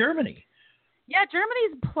 I'm in Germany. Yeah,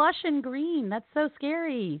 Germany's plush and green. That's so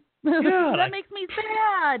scary. Yeah, that makes me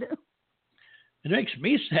sad. It makes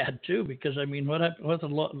me sad too, because I mean, what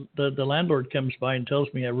the landlord comes by and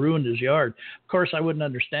tells me I ruined his yard. Of course, I wouldn't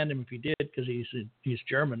understand him if he did, because he's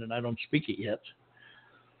German and I don't speak it yet.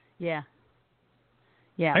 Yeah.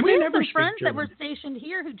 Yeah. I we mean, have some friends German. that were stationed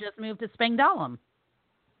here who just moved to Spangdahlem.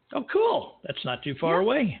 Oh, cool! That's not too far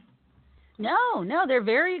away. No, they're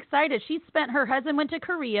very excited. Her husband went to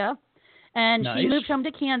Korea, and she moved home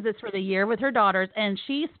to Kansas for the year with her daughters, and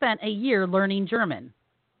she spent a year learning German.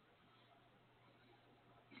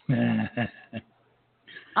 I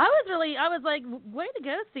was like, way to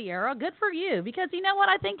go, Sierra. Good for you. Because you know what?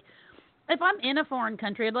 I think if I'm in a foreign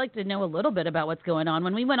country, I'd like to know a little bit about what's going on.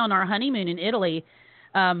 When we went on our honeymoon in Italy,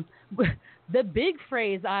 the big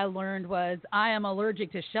phrase I learned was, I am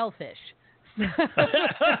allergic to shellfish.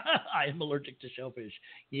 I am allergic to shellfish.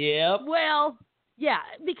 Yep. Well, yeah,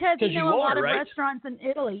 because a lot of right? restaurants in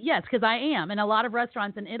Italy, yes, because I am. And a lot of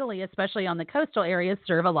restaurants in Italy, especially on the coastal areas,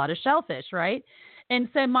 serve a lot of shellfish, right? And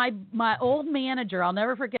so my old manager, I'll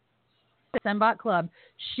never forget, Sembot Club,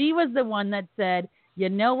 she was the one that said, you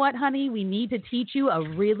know what, honey, we need to teach you a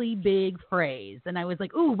really big phrase. And I was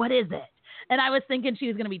like, ooh, what is it? And I was thinking she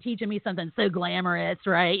was going to be teaching me something so glamorous,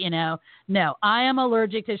 right? No, I am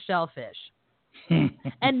allergic to shellfish.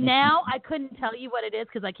 And now I couldn't tell you what it is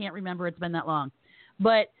because I can't remember. It's been that long.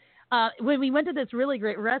 But when we went to this really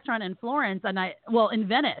great restaurant in Florence, in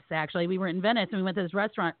Venice, actually, we were in Venice and we went to this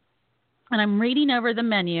restaurant. And I'm reading over the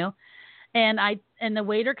menu, and the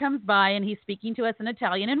waiter comes by, and he's speaking to us in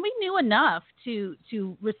Italian, and we knew enough to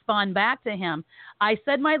respond back to him. I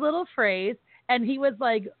said my little phrase, and he was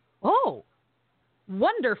like, "Oh,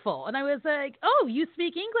 wonderful!" And I was like, "Oh, you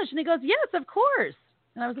speak English?" And he goes, "Yes, of course."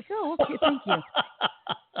 And I was like, "Oh, okay, thank you."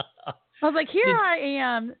 I was like, "Here I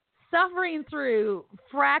am, suffering through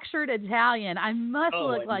fractured Italian. I must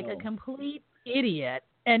look like a complete idiot."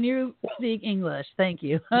 And you speak English. Thank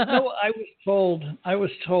you. I was told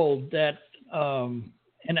that,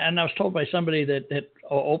 and I was told by somebody that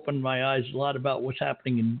opened my eyes a lot about what's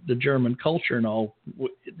happening in the German culture and all.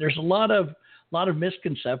 There's a lot of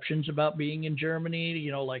misconceptions about being in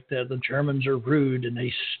Germany. Like the Germans are rude and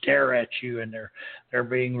they stare at you and they're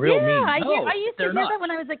being real mean. I used to hear that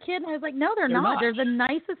when I was a kid, and I was like, no, they're not. They're the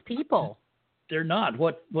nicest people. They're not.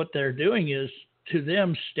 What they're doing is, to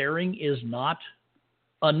them, staring is not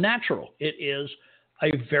unnatural. It is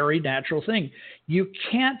a very natural thing. You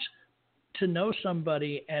can't, to know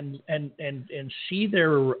somebody and see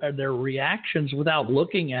their reactions without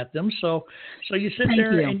looking at them. So you sit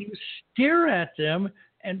and you stare at them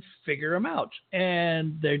and figure them out.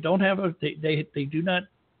 And they don't have they do not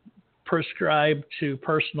prescribe to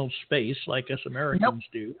personal space like us Americans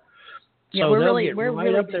do. So yeah, we're really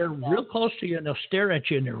up there real close to you, and they'll stare at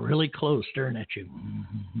you, and they're really close staring at you.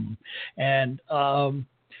 Mm-hmm. And,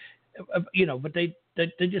 but they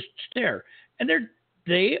just stare. And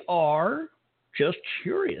they are just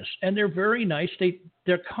curious, and they're very nice.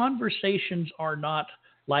 Their conversations are not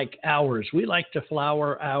like ours. We like to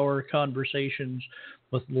flower our conversations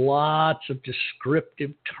with lots of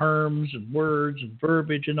descriptive terms and words and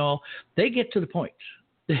verbiage and all. They get to the point.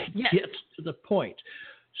 Get to the point,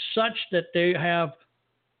 such that they have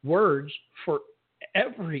words for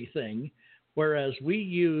everything, whereas we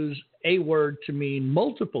use a word to mean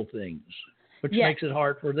multiple things, which makes it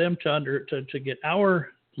hard for them to get our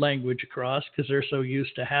language across because they're so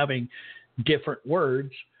used to having different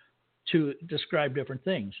words to describe different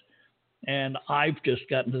things. And I've just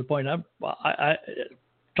gotten to the point I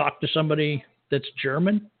talk to somebody that's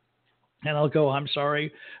German, and I'll go, I'm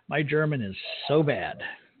sorry, my German is so bad.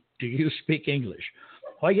 Do you speak English?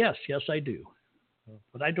 Why, yes, I do.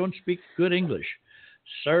 But I don't speak good English.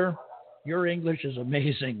 Sir, your English is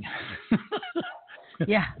amazing.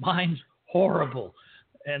 Yeah. Mine's horrible.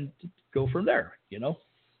 And go from there,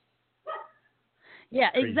 Yeah,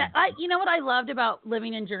 exactly. You know what I loved about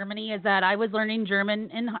living in Germany is that I was learning German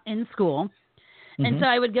in school. Mm-hmm. And so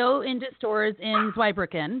I would go into stores in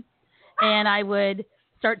Zweibrücken and I would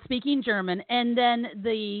start speaking German. And then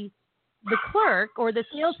the clerk or the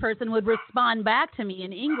salesperson would respond back to me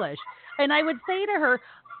in English. And I would say to her,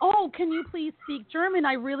 oh, can you please speak German?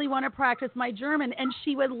 I really want to practice my German. And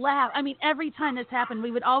she would laugh. I mean, every time this happened,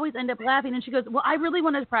 we would always end up laughing. And she goes, well, I really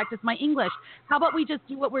want to practice my English. How about we just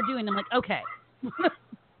do what we're doing? I'm like, okay.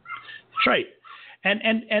 That's right.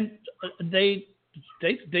 And they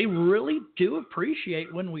really do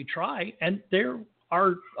appreciate when we try. And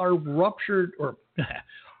our ruptured or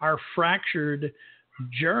our fractured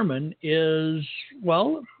German is,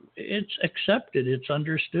 well, it's accepted. It's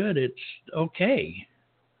understood. It's okay.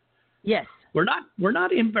 Yes. We're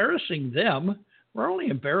not embarrassing them. We're only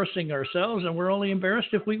embarrassing ourselves, and we're only embarrassed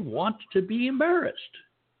if we want to be embarrassed.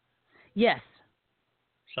 Yes.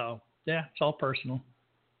 So, yeah, it's all personal.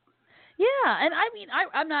 Yeah, and I mean,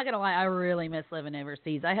 I'm not going to lie, I really miss living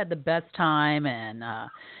overseas. I had the best time, and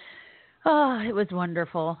it was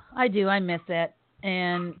wonderful. I do. I miss it.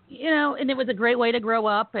 And, and it was a great way to grow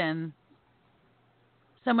up, and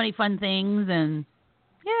so many fun things, and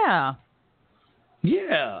yeah.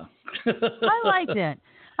 Yeah. I liked it.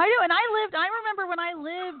 I do. And I remember when I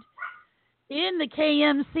lived in the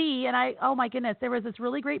KMC, and oh my goodness, there was this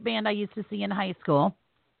really great band I used to see in high school.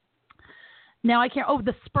 Now I can't,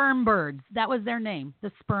 the Sperm Birds. That was their name,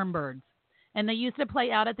 the Sperm Birds. And they used to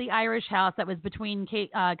play out at the Irish House that was between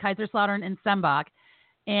Kaiserslautern and Sembach.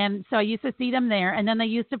 And so I used to see them there. And then they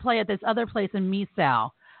used to play at this other place in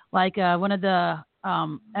Miesau, like at one of the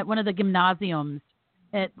gymnasiums,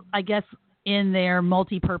 I guess in their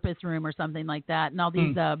multi-purpose room or something like that. And all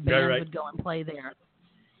these bands would go and play there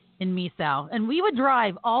in Miesau. And we would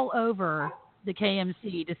drive all over the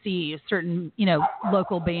KMC to see certain,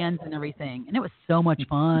 local bands and everything. And it was so much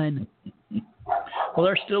fun. Well,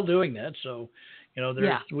 they're still doing that. So,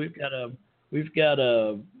 we've got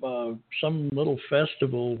some little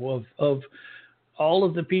festival of all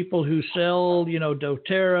of the people who sell,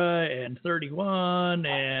 doTERRA and 31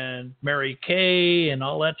 and Mary Kay and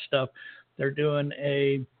all that stuff. They're doing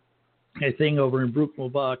a thing over in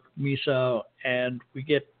Bruckmelbach, Miesau, and we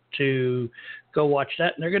get to go watch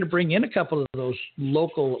that. And they're going to bring in a couple of those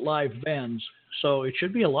local live bands. So it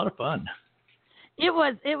should be a lot of fun. It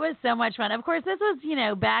was so much fun. Of course, this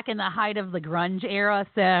was, back in the height of the grunge era.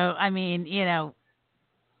 So, I mean,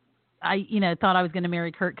 I thought I was going to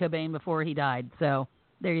marry Kurt Cobain before he died. So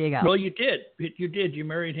there you go. Well, you did. You did. You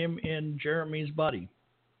married him in Jeremy's body.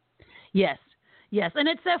 Yes. Yes. And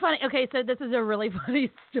it's so funny. Okay. So this is a really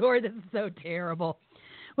funny story. This is so terrible.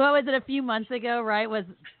 Well, was it a few months ago, right?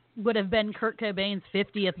 Would have been Kurt Cobain's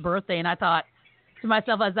 50th birthday. And I thought to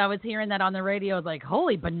myself, as I was hearing that on the radio, I was like,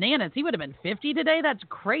 holy bananas. He would have been 50 today. That's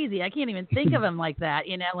crazy. I can't even think of him like that.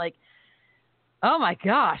 Like, oh my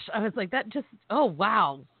gosh. I was like, oh,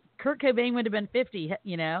 wow. Kurt Cobain would have been 50,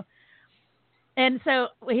 And so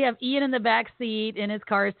we have Ian in the back seat in his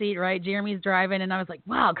car seat, right? Jeremy's driving. And I was like,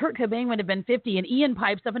 wow, Kurt Cobain would have been 50. And Ian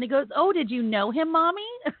pipes up and he goes, oh, did you know him, Mommy?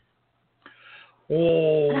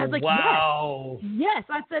 Oh, and I was like, wow. Yes.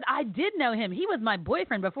 I said, I did know him. He was my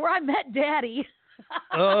boyfriend before I met Daddy.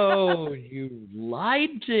 Oh, you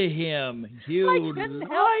lied to him. You couldn't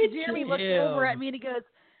lied help. to Jeremy him. looked over at me and he goes,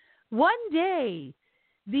 one day,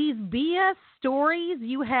 these BS stories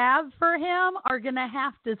you have for him are going to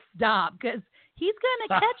have to stop because he's going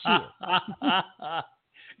to catch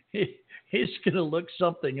you. He's going to look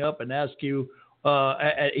something up and ask you.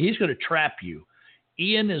 He's going to trap you.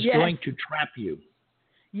 Ian is going to trap you.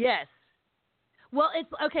 Yes. Well, it's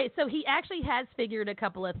okay. So he actually has figured a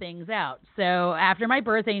couple of things out. So after my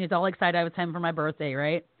birthday, and he's all excited I was home for my birthday,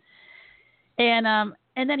 right? And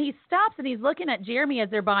then he stops and he's looking at Jeremy as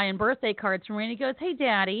they're buying birthday cards from me. And he goes, hey,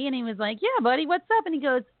 Daddy. And he was like, yeah, buddy, what's up? And he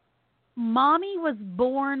goes, Mommy was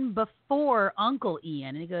born before Uncle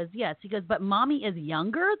Ian. And he goes, yes. He goes, but Mommy is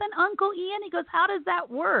younger than Uncle Ian? He goes, how does that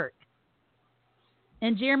work?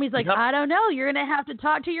 And Jeremy's like, Yep. I don't know. You're going to have to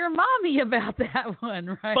talk to your mommy about that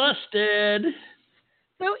one, right? Busted.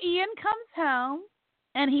 So Ian comes home,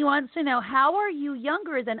 and he wants to know, how are you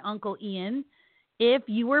younger than Uncle Ian if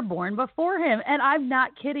you were born before him? And I'm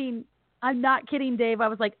not kidding. I'm not kidding, Dave. I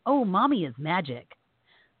was like, oh, Mommy is magic.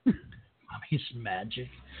 Mommy's magic.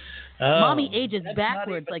 Mommy ages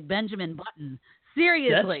backwards like Benjamin Button.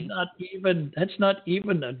 Seriously. That's not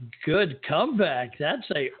even a good comeback. That's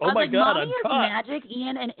oh my God, Mommy I'm is caught. magic,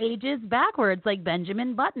 Ian, and ages backwards like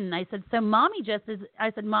Benjamin Button. I said, so Mommy just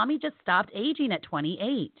stopped aging at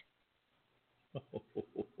 28.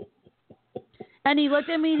 And he looked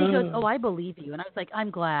at me and he goes, oh, I believe you. And I was like,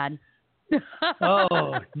 I'm glad.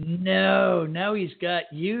 Oh, no. Now he's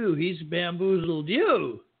got you. He's bamboozled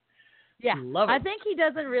you. Yeah. Love it. I think he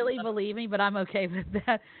doesn't really believe me, but I'm okay with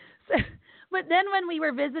that. So, but then when we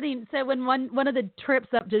were visiting, so when one of the trips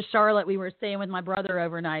up to Charlotte, we were staying with my brother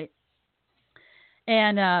overnight.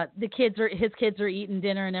 And his kids are eating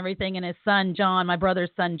dinner and everything. And his son, John, my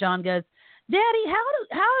brother's son, John, goes, Daddy,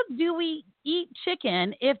 how do we eat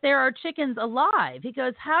chicken if there are chickens alive? He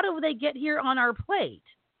goes, how do they get here on our plate?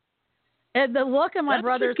 And the look on my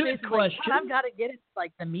brother's face is like, I've got to get into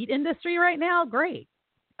like the meat industry right now. Great.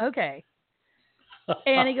 Okay.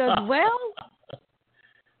 And he goes, John,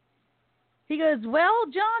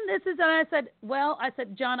 this is, and I said,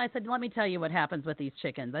 John, let me tell you what happens with these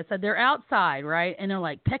chickens. I said, they're outside, right? And they're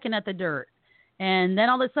like pecking at the dirt. And then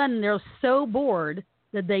all of a sudden they're so bored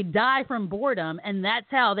that they die from boredom. And that's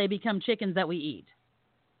how they become chickens that we eat.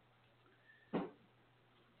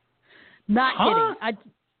 Not kidding.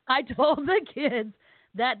 I told the kids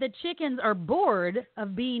that the chickens are bored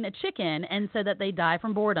of being a chicken and so that they die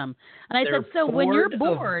from boredom. And I said, so when you're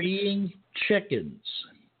bored of being chickens.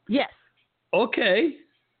 Yes. Okay.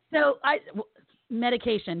 So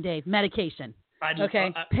medication, Dave, medication.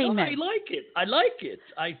 Pain med. I like it.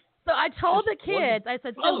 So I told the kids, I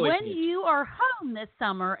said, so when you are home this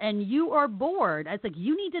summer and you are bored, I said,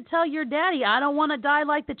 you need to tell your daddy, I don't want to die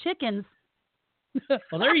like the chickens.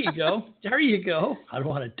 Well, there you go. I don't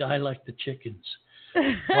want to die like the chickens.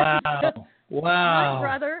 Wow.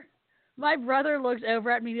 My brother looked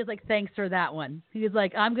over at me. He was like, thanks for that one. He was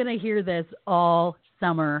like, I'm going to hear this all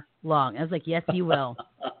summer long. I was like, yes, you will.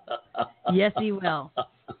 Yes, you will.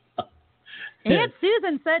 Aunt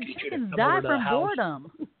Susan said chickens die from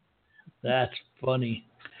boredom. That's funny.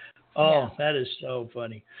 Oh, yeah. That is so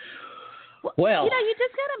funny. Well, you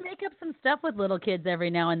just got to make up some stuff with little kids every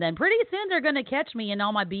now and then. Pretty soon they're going to catch me in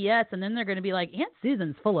all my BS, and then they're going to be like, Aunt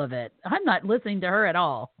Susan's full of it. I'm not listening to her at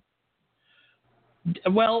all.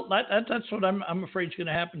 Well, that's what I'm afraid is going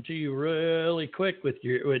to happen to you really quick with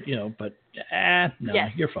but no,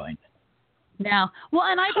 yes. You're fine. Now, well,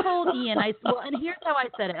 and I told Ian, and here's how I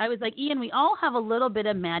said it. I was like, Ian, we all have a little bit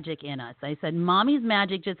of magic in us. I said, Mommy's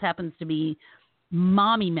magic just happens to be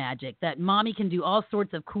mommy magic, that mommy can do all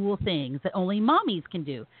sorts of cool things that only mommies can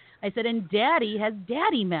do. I said, and daddy has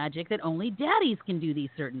daddy magic that only daddies can do these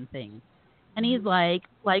certain things. And he's like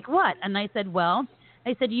what? And I said,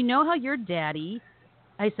 you know how your daddy,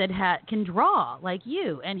 I said, can draw like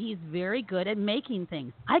you, and he's very good at making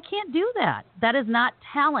things. I can't do that. That is not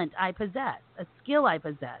talent I possess, a skill I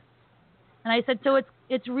possess. And I said, so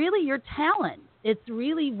it's really your talent. It's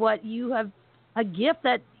really what you have, a gift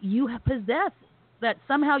that you possess, that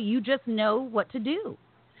somehow you just know what to do.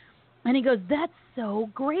 And he goes, that's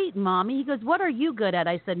so great, Mommy. He goes, what are you good at?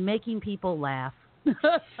 I said, making people laugh.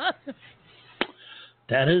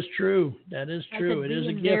 That is true. It is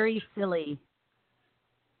a gift. Very silly.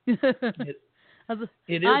 It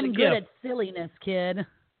is I'm good at silliness, kid.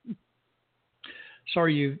 So are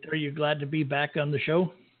you glad to be back on the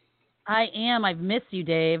show? I am. I've missed you,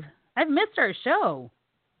 Dave. I've missed our show.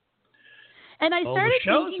 And I started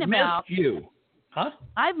thinking about you. Huh?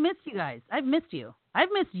 I've missed you guys. I've missed you. I've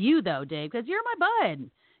missed you though, Dave, because you're my bud.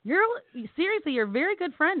 You're a very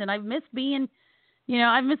good friend, and I've missed being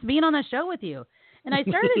on the show with you. And I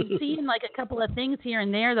started seeing like a couple of things here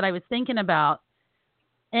and there that I was thinking about,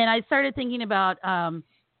 and I started thinking about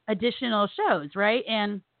additional shows, right?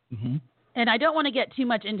 And and I don't want to get too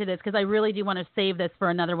much into this because I really do want to save this for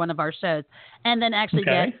another one of our shows, and then actually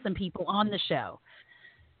get some people on the show.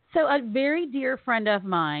 So a very dear friend of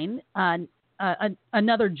mine,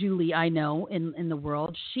 another Julie I know in the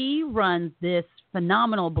world, she runs this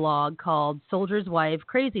phenomenal blog called Soldier's Wife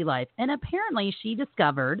Crazy Life. And apparently she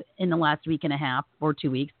discovered in the last week and a half or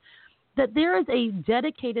 2 weeks that there is a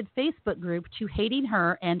dedicated Facebook group to hating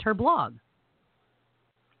her and her blog.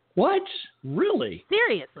 What? Really?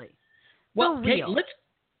 Seriously. Well,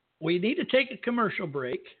 we need to take a commercial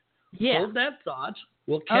break. Yeah. Hold that thought.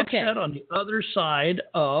 We'll catch that on the other side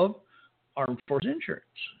of Armed Forces Insurance.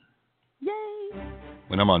 Yay!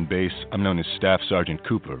 When I'm on base, I'm known as Staff Sergeant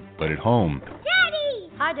Cooper, but at home, Daddy!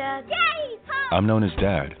 Hi, Dad. Daddy's home! I'm known as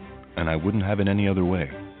Dad, and I wouldn't have it any other way.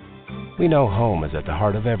 We know home is at the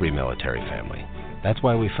heart of every military family. That's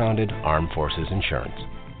why we founded Armed Forces Insurance,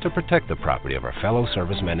 to protect the property of our fellow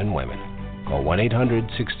servicemen and women. Call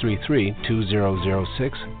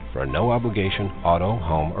 1-800-633-2006 for a no-obligation auto,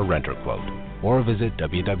 home, or renter quote, or visit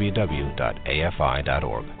www.afi.org.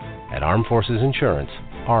 At Armed Forces Insurance,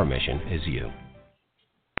 our mission is you.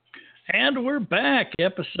 And we're back,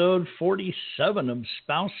 episode 47 of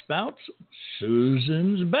Spouse Spouts.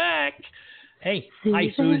 Susan's back. Hey,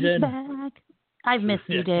 hi, Susan. Back. I've missed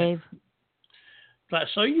you, Dave.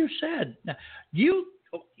 So you said you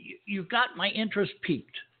got my interest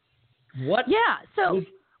piqued. What? Yeah. So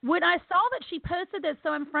when I saw that she posted this,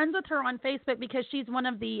 so I'm friends with her on Facebook because she's one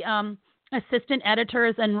of the assistant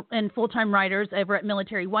editors and full-time writers over at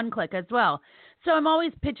Military One Click as well. So I'm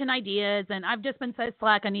always pitching ideas, and I've just been so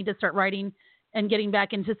slack. I need to start writing and getting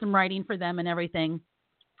back into some writing for them and everything.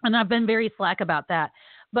 And I've been very slack about that.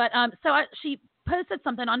 But she posted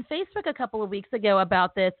something on Facebook a couple of weeks ago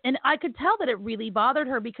about this, and I could tell that it really bothered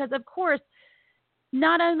her because, of course,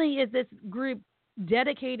 not only is this group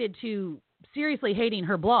dedicated to seriously hating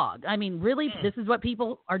her blog. I mean, really, this is what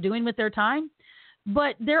people are doing with their time.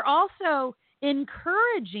 But they're also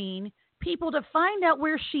encouraging people to find out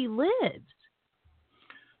where she lives.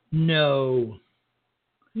 No.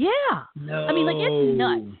 Yeah. No. I mean, like, it's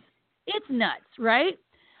nuts. It's nuts, right?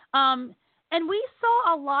 And we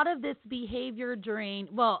saw a lot of this behavior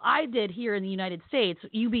I did here in the United States.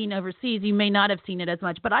 You being overseas, you may not have seen it as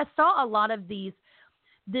much, but I saw a lot of this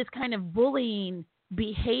kind of bullying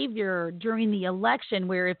behavior during the election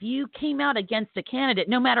where if you came out against a candidate,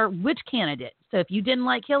 no matter which candidate, so if you didn't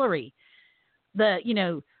like Hillary,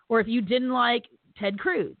 or if you didn't like Ted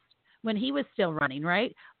Cruz when he was still running,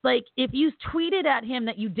 right? Like if you tweeted at him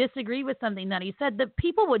that you disagree with something that he said, the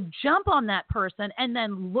people would jump on that person and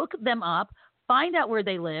then look them up, find out where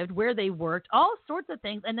they lived, where they worked, all sorts of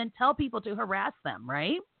things, and then tell people to harass them,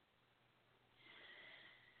 right?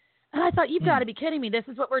 And I thought, you've got to be kidding me. This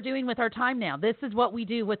is what we're doing with our time now. This is what we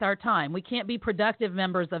do with our time. We can't be productive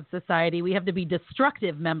members of society. We have to be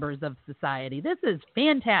destructive members of society. This is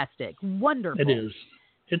fantastic. Wonderful. It is.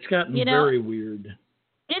 It's gotten very weird.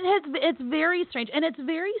 It's very strange. And it's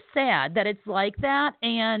very sad that it's like that.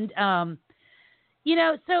 And, so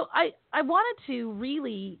I wanted to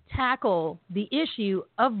really tackle the issue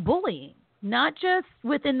of bullying, not just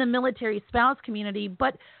within the military spouse community,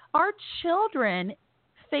 but our children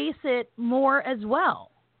face it more as well.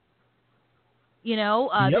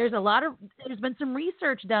 Yep. There's been some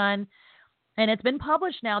research done, and it's been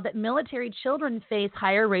published now that military children face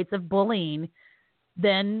higher rates of bullying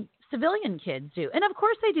than civilian kids do. And of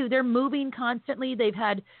course they do. They're moving constantly. They've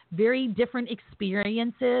had very different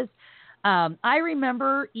experiences. I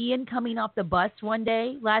remember Ian coming off the bus one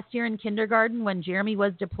day last year in kindergarten when Jeremy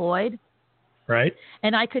was deployed. Right.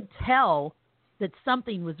 And I could tell that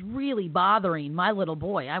something was really bothering my little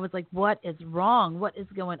boy. I was like, what is wrong? What is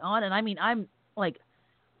going on? And I mean, I'm like,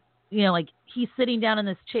 he's sitting down in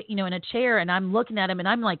this in a chair, and I'm looking at him, and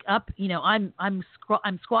I'm like up, I'm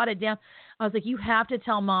squatted down. I was like, you have to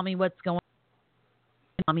tell mommy what's going on.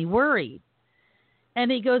 Mommy worried. And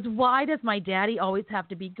he goes, why does my daddy always have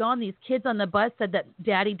to be gone? These kids on the bus said that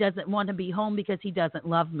daddy doesn't want to be home because he doesn't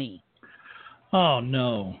love me. Oh,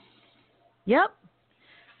 no. Yep.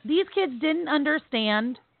 These kids didn't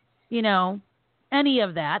understand, any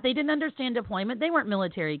of that. They didn't understand deployment. They weren't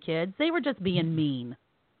military kids. They were just being mean.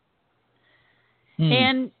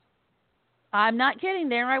 And I'm not kidding.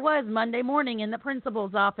 There I was Monday morning in the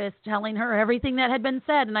principal's office telling her everything that had been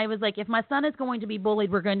said. And I was like, if my son is going to be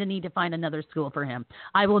bullied, we're going to need to find another school for him.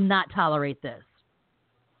 I will not tolerate this.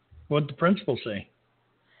 What did the principal say?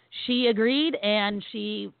 She agreed, and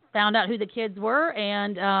she found out who the kids were,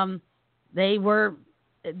 and they were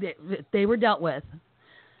dealt with.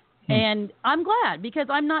 And I'm glad, because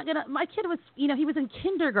my kid was, he was in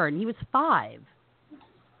kindergarten. He was 5.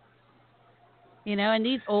 And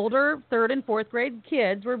these older 3rd and 4th grade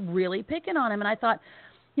kids were really picking on him. And I thought,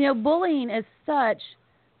 bullying is such,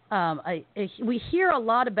 we hear a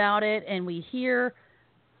lot about it, and we hear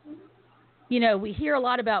a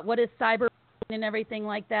lot about what is cyberbullying and everything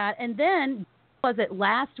like that. And then, was it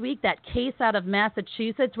last week, that case out of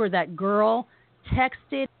Massachusetts where that girl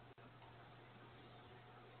texted,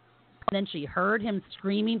 and then she heard him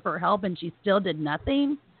screaming for help, and she still did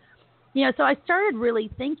nothing? So I started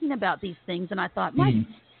really thinking about these things, and I thought, my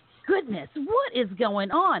goodness, what is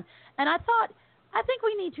going on? And I thought, I think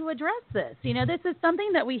we need to address this. This is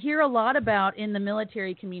something that we hear a lot about in the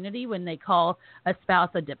military community when they call a spouse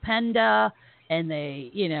a dependa, and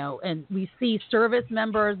they, and we see service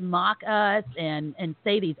members mock us and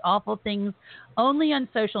say these awful things only on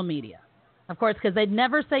social media, of course, because they'd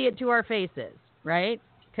never say it to our faces, right?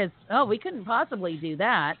 Because, we couldn't possibly do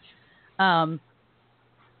that.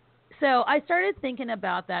 So I started thinking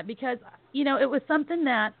about that because, it was something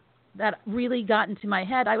that really got into my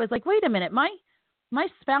head. I was like, wait a minute, my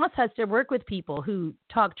spouse has to work with people who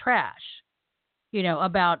talk trash,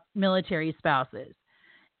 about military spouses.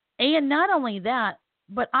 And not only that,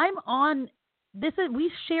 but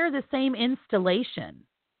we share the same installation.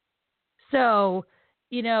 So,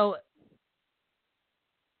 can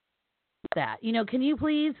you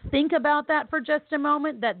please think about that for just a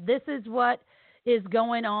moment, that this is what is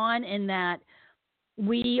going on, and that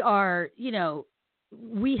we are,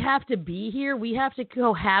 we have to be here. We have to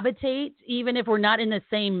cohabitate, even if we're not in the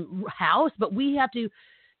same house, but we have to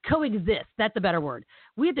coexist. That's a better word.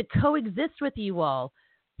 We have to coexist with you all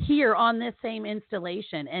here on this same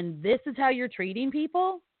installation. And this is how you're treating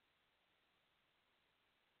people?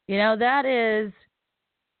 That is,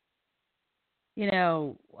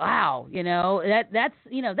 wow, that's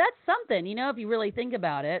something, if you really think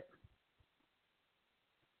about it.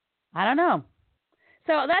 I don't know.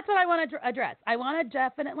 So that's what I want to address. I want to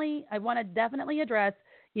definitely address,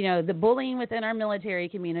 the bullying within our military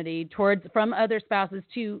community from other spouses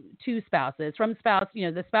to spouses, from spouse,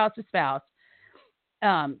 the spouse to spouse.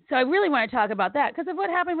 So I really want to talk about that because of what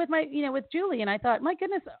happened with with Julie. And I thought, my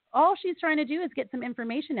goodness, all she's trying to do is get some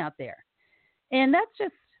information out there. And that's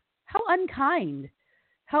just how unkind,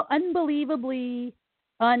 how unbelievably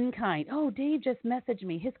unkind. Oh, Dave just messaged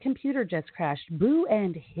me. His computer just crashed. Boo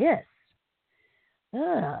and hiss.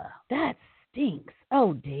 Ugh, that stinks.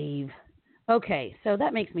 Oh, Dave. Okay, so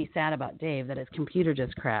that makes me sad about Dave, that his computer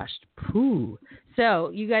just crashed. Pooh. So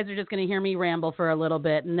you guys are just going to hear me ramble for a little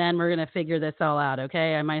bit, and then we're going to figure this all out,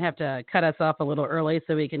 okay? I might have to cut us off a little early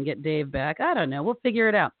so we can get Dave back. I don't know. We'll figure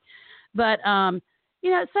it out. But, so,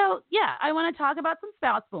 yeah, I want to talk about some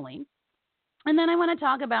spouse bullying. And then I want to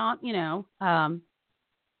talk about, I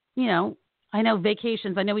know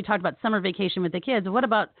vacations. I know we talked about summer vacation with the kids. What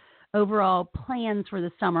about overall plans for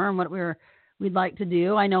the summer and what we'd like to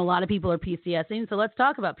do? I know a lot of people are PCSing, so let's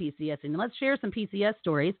talk about PCSing. Let's share some PCS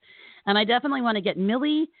stories. And I definitely want to get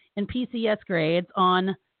Millie and PCS grades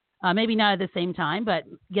on, maybe not at the same time, but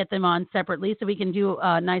get them on separately so we can do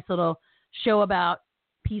a nice little show about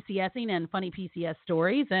PCSing and funny PCS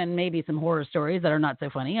stories and maybe some horror stories that are not so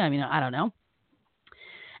funny. I mean, I don't know.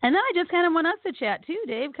 And then I just kind of want us to chat too,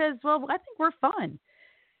 Dave, because, well, I think we're fun.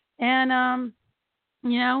 And,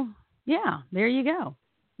 yeah, there you go.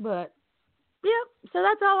 But, yeah, so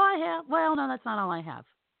that's all I have. Well, no, that's not all I have.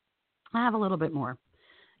 I have a little bit more.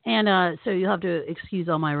 And so you'll have to excuse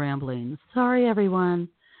all my ramblings. Sorry, everyone.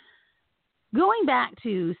 Going back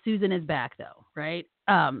to Susan is back, though, right?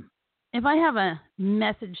 If I have a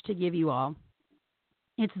message to give you all,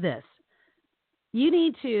 it's this. You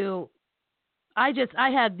need to... I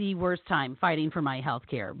had the worst time fighting for my health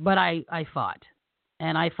care, but I fought,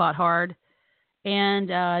 and I fought hard, and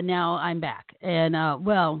now I'm back. And,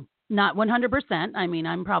 well, not 100%. I mean,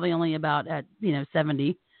 I'm probably only about at,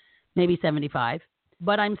 70, maybe 75,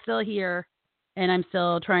 but I'm still here, and I'm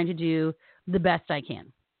still trying to do the best I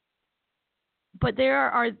can. But there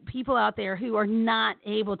are people out there who are not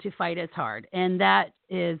able to fight as hard, and that's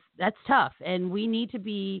tough, and we need to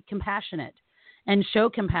be compassionate and show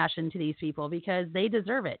compassion to these people because they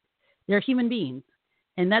deserve it. They're human beings,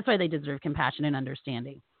 and that's why they deserve compassion and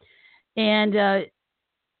understanding. And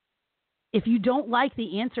if you don't like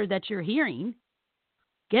the answer that you're hearing,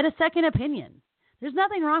 get a second opinion. There's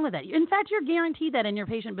nothing wrong with that. In fact, you're guaranteed that in your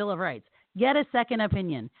patient bill of rights. Get a second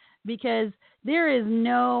opinion because there is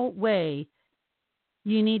no way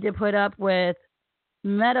you need to put up with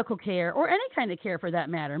medical care or any kind of care for that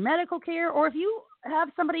matter. Medical care, or if you have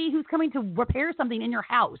somebody who's coming to repair something in your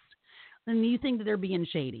house and you think that they're being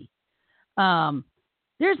shady.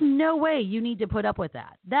 There's no way you need to put up with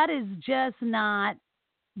that. That is just not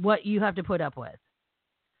what you have to put up with.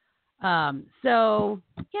 So,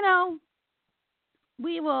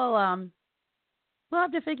 we will, we'll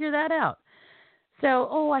have to figure that out.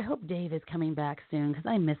 So, I hope Dave is coming back soon because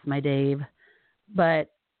I miss my Dave.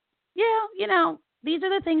 But, yeah, these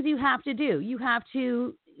are the things you have to do. You have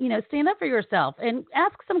to, stand up for yourself and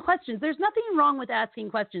ask some questions. There's nothing wrong with asking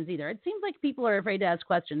questions either. It seems like people are afraid to ask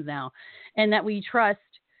questions now, and that we trust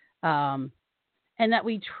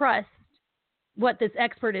what this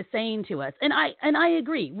expert is saying to us. And I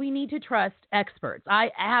agree. We need to trust experts. I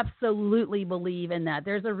absolutely believe in that.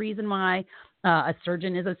 There's a reason why a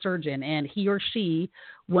surgeon is a surgeon, and he or she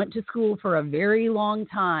went to school for a very long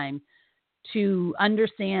time to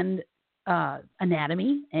understand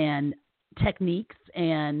anatomy and techniques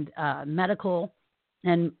and medical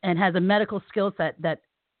and has a medical skill set that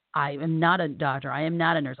I am not a doctor. I am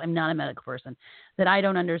not a nurse. I'm not a medical person that I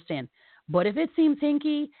don't understand. But if it seems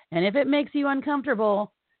hinky and if it makes you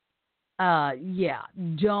uncomfortable,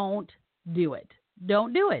 don't do it.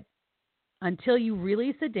 Don't do it until you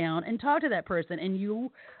really sit down and talk to that person and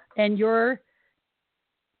your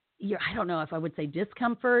I don't know if I would say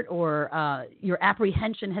discomfort or your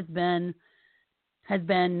apprehension has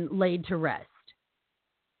been laid to rest.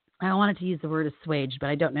 I wanted to use the word assuaged, but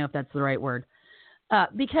I don't know if that's the right word.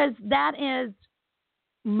 Because that is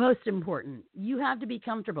most important. You have to be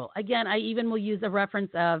comfortable. Again, I even will use a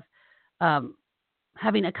reference of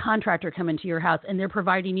having a contractor come into your house and they're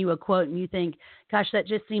providing you a quote and you think, gosh, that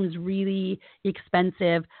just seems really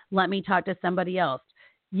expensive. Let me talk to somebody else.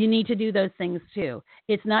 You need to do those things too.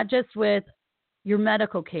 It's not just with your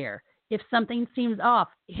medical care. If something seems off,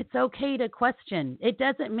 it's okay to question. It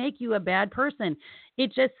doesn't make you a bad person.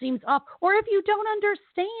 It just seems off. Or if you don't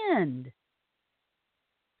understand,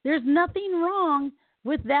 there's nothing wrong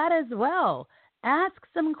with that as well. Ask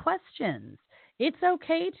some questions. It's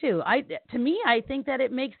okay to. To me, I think that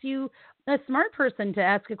it makes you a smart person to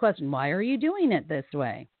ask a question. Why are you doing it this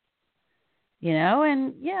way?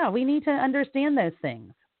 And we need to understand those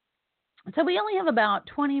things. So we only have about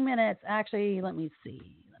 20 minutes. Actually, let me see.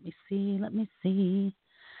 We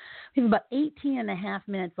have about 18 and a half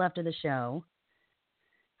minutes left of the show.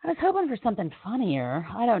 I was hoping for something funnier.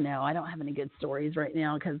 I don't know. I don't have any good stories right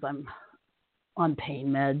now because I'm on pain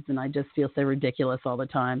meds and I just feel so ridiculous all the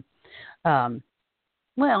time.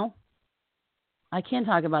 Well, I can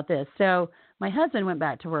talk about this. So my husband went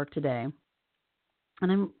back to work today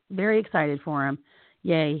and I'm very excited for him.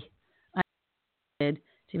 Yay. I'm excited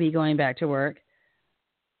to be going back to work.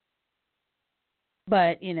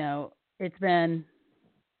 But, it's been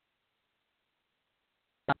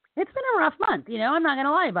a rough month. I'm not going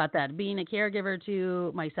to lie about that. Being a caregiver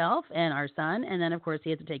to myself and our son. And then, of course,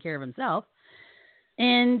 he has to take care of himself.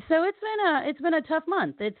 And so it's been a tough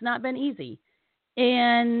month. It's not been easy.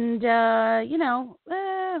 And, what are you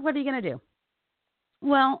going to do?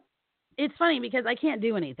 Well, it's funny because I can't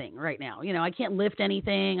do anything right now. I can't lift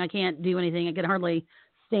anything. I can't do anything. I can hardly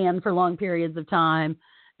stand for long periods of time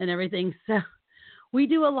and everything. So we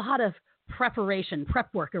do a lot of prep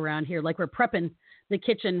work around here. Like we're prepping the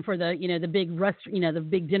kitchen for the big rush, the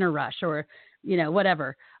big dinner rush or,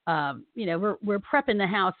 whatever. We're prepping the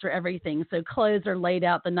house for everything. So clothes are laid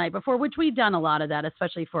out the night before, which we've done a lot of that,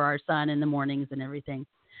 especially for our son in the mornings and everything.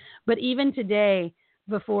 But even today,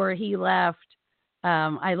 before he left,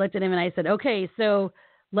 I looked at him and I said, okay, so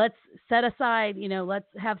let's set aside, let's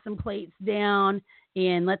have some plates down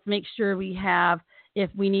and let's make sure we have, if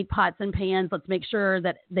we need pots and pans, let's make sure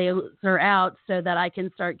that they are out so that I can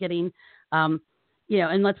start getting, and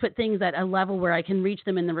let's put things at a level where I can reach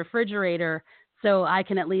them in the refrigerator so I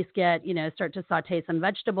can at least get, start to saute some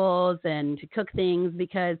vegetables and to cook things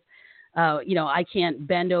because, I can't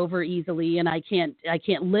bend over easily and I can't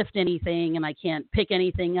lift anything and I can't pick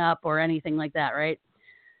anything up or anything like that. Right.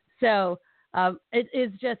 So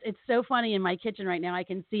it's so funny in my kitchen right now. I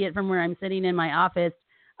can see it from where I'm sitting in my office.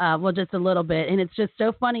 Just a little bit. And it's just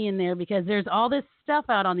so funny in there because there's all this stuff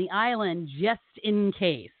out on the island just in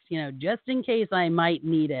case, just in case I might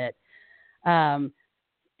need it.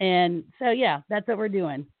 And so, that's what we're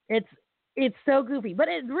doing. It's so goofy, but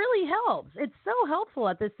it really helps. It's so helpful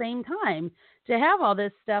at the same time to have all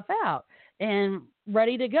this stuff out and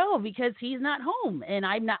ready to go because he's not home and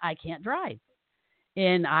I can't drive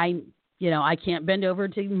and I can't bend over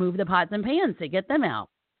to move the pots and pans to get them out.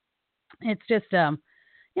 It's just,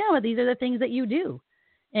 but these are the things that you do.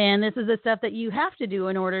 And this is the stuff that you have to do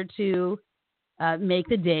in order to make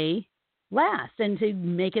the day last and to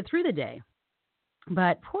make it through the day.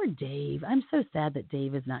 But poor Dave. I'm so sad that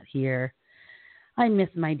Dave is not here. I miss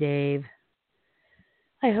my Dave.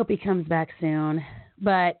 I hope he comes back soon.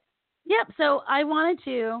 But, so I wanted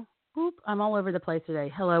to, I'm all over the place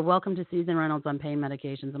today. Hello, welcome to Susan Reynolds on Pain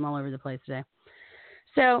Medications. I'm all over the place today.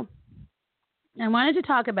 So I wanted to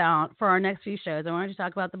talk about, for our next few shows, I wanted to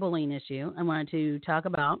talk about the bullying issue. I wanted to talk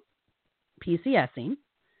about PCSing,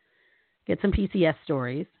 get some PCS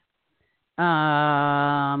stories.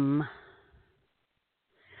 I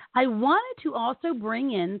wanted to also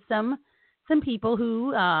bring in some people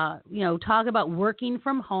who, talk about working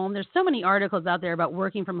from home. There's so many articles out there about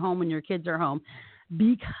working from home when your kids are home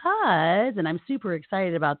because, and I'm super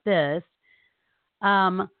excited about this,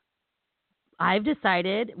 I've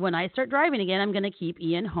decided when I start driving again, I'm going to keep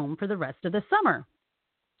Ian home for the rest of the summer.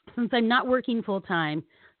 Since I'm not working full time,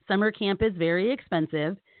 summer camp is very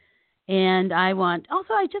expensive. And I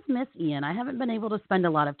just miss Ian. I haven't been able to spend a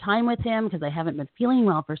lot of time with him because I haven't been feeling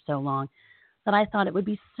well for so long, that I thought it would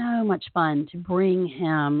be so much fun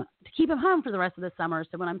to keep him home for the rest of the summer.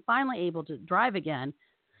 So when I'm finally able to drive again,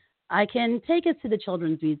 I can take us to the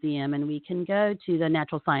Children's Museum, and we can go to the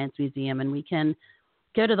Natural Science Museum, and we can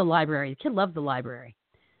go to the library. The kid loves the library.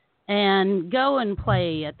 And go and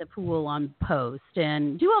play at the pool on Post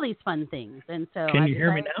and do all these fun things. And so Can you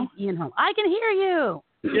hear me now? Ian home. I can hear you.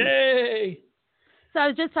 Yay! So I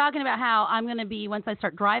was just talking about how I'm going to be, once I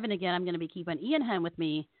start driving again, I'm going to be keeping Ian home with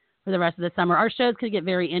me for the rest of the summer. Our shows could get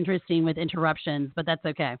very interesting with interruptions, but that's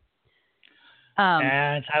okay.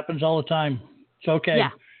 It happens all the time. It's okay.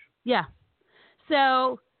 Yeah.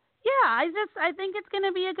 So, yeah, I think it's going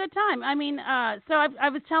to be a good time. I mean, so I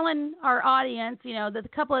was telling our audience, that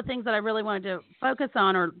a couple of things that I really wanted to focus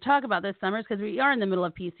on or talk about this summer, because we are in the middle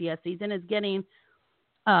of PCS season, is getting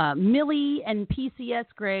Millie and PCS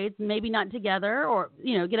grades, maybe not together, or,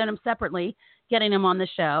 getting them separately, getting them on the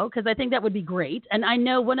show, because I think that would be great. And I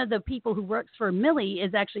know one of the people who works for Millie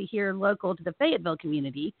is actually here local to the Fayetteville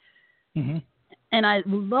community. Mm-hmm. And I'd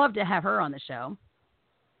love to have her on the show.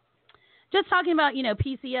 Just talking about,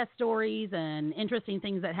 PCS stories and interesting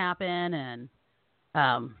things that happen. And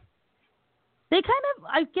they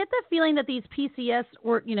I get the feeling that these PCS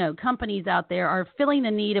or, companies out there are filling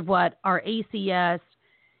the need of what our ACS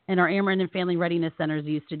and our Ameren and Family Readiness Centers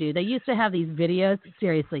used to do. They used to have these videos,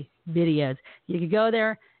 seriously, videos. You could go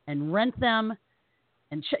there and rent them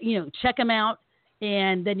and, check them out.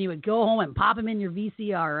 And then you would go home and pop them in your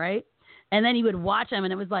VCR, right? And then you would watch them,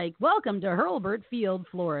 and it was like, welcome to Hurlburt Field,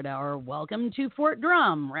 Florida, or welcome to Fort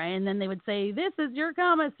Drum, right? And then they would say, this is your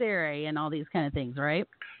commissary, and all these kind of things, right?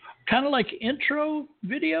 Kind of like intro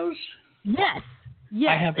videos? Yes.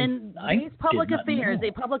 And these public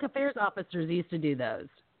affairs officers used to do those.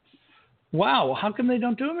 Wow. How come they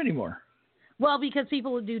don't do them anymore? Well, because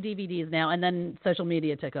people do DVDs now, and then social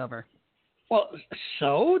media took over. Well,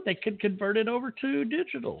 so they could convert it over to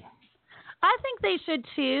digital. I think they should,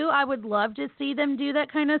 too. I would love to see them do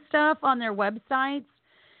that kind of stuff on their websites.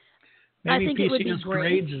 Maybe I think PCS it would be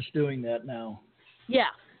great. Grades is doing that now. Yeah.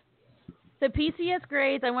 The PCS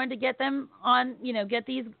Grades, I wanted to get them on, get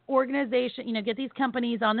these organizations, get these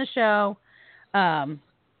companies on the show.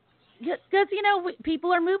 Because,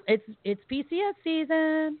 people are moving. It's PCS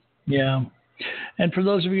season. Yeah. And for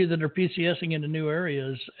those of you that are PCSing into new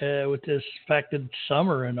areas with this fact that it's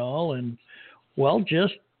summer and all, and,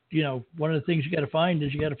 just, one of the things you got to find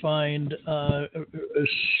is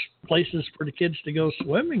places for the kids to go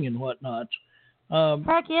swimming and whatnot.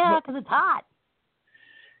 Heck yeah, because it's hot.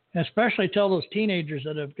 Especially tell those teenagers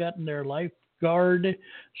that have gotten their lifeguard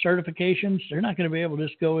certifications, they're not going to be able to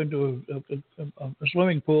just go into a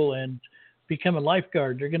swimming pool and become a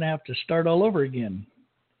lifeguard. They're going to have to start all over again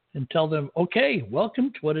and tell them, okay,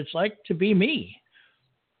 welcome to what it's like to be me.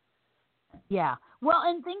 Yeah. Well,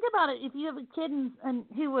 and think about it. If you have a kid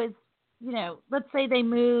who was, let's say they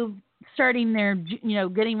moved starting their,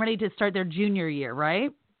 getting ready to start their junior year,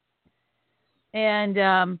 right? And,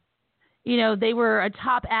 they were a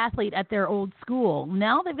top athlete at their old school.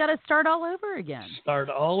 Now they've got to start all over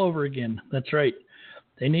again. That's right.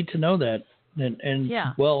 They need to know that. And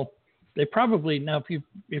yeah. Well, they probably, now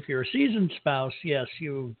if you're a seasoned spouse, yes,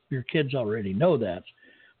 your kids already know that.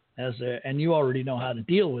 And you already know how to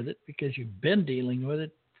deal with it because you've been dealing with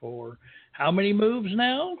it for how many moves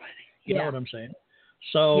now? You know what I'm saying?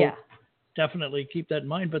 So definitely keep that in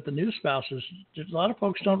mind. But the new spouses, a lot of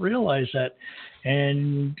folks don't realize that.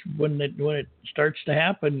 And when it starts to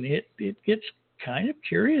happen, it gets kind of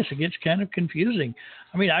curious. It gets kind of confusing.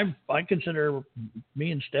 I mean, I consider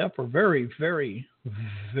me and Steph are very, very,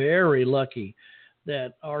 very lucky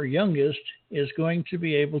that our youngest is going to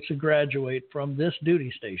be able to graduate from this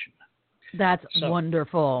duty station. That's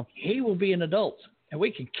wonderful. He will be an adult, and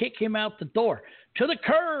we can kick him out the door. To the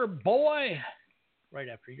curb, boy, right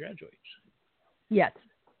after he graduates. Yes.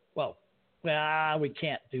 Well, we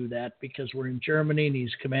can't do that because we're in Germany and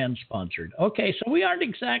he's command sponsored. Okay, so we aren't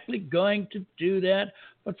exactly going to do that,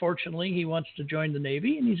 but fortunately he wants to join the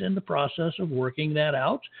Navy, and he's in the process of working that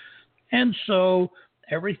out. And so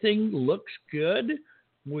everything looks good.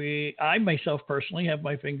 I myself personally have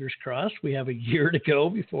my fingers crossed. We have a year to go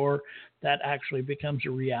before that actually becomes a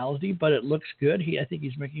reality, but it looks good. I think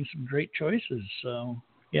he's making some great choices. So,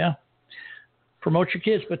 yeah. promote your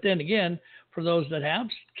kids. But then again, for those that have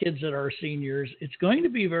kids that are seniors, it's going to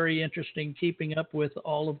be very interesting keeping up with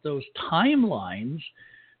all of those timelines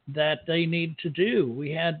that they need to do.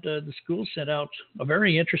 We had the school sent out a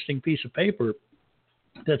very interesting piece of paper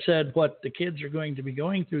that said what the kids are going to be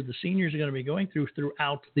going through, the seniors are going to be going through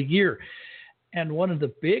throughout the year. And one of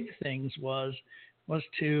the big things was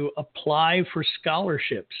to apply for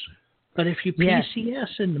scholarships. But if you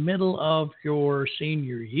PCS in the middle of your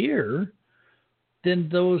senior year, then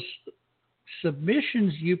those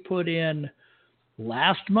submissions you put in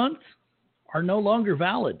last month are no longer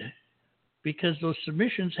valid because those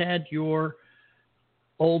submissions had your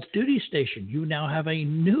old duty station. You now have a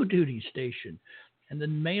new duty station, and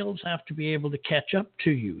then males have to be able to catch up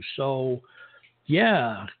to you. So,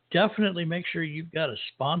 yeah, definitely make sure you've got a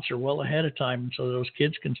sponsor well ahead of time so those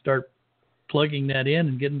kids can start plugging that in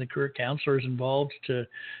and getting the career counselors involved to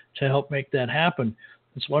help make that happen.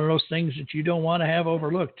 It's one of those things that you don't want to have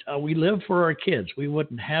overlooked. We live for our kids. We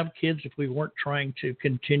wouldn't have kids if we weren't trying to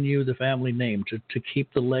continue the family name, to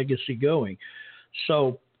keep the legacy going.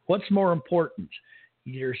 So what's more important,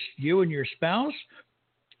 you and your spouse,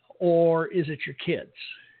 or is it your kids?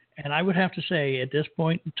 And I would have to say at this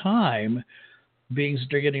point in time, being that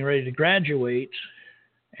they're getting ready to graduate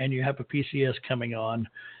and you have a PCS coming on,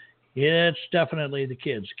 it's definitely the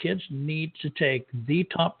kids. Kids need to take the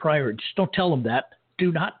top priority. Just don't tell them that.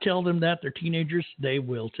 Do not tell them that. They're teenagers. They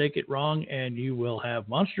will take it wrong, and you will have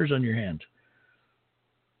monsters on your hands.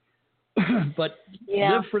 But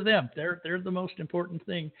live for them. They're the most important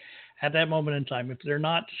thing at that moment in time. If they're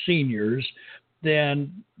not seniors,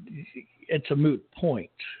 then it's a moot point.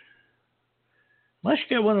 Unless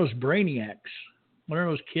you get one of those brainiacs, one of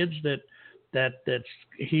those kids that's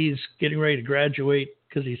he's getting ready to graduate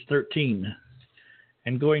because he's 13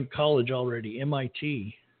 and going to college already,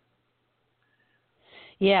 MIT.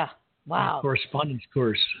 Yeah. Wow. Correspondence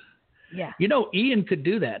course. Yeah. You know, Ian could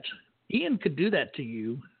do that. Ian could do that to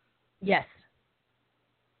you. Yes.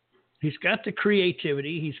 He's got the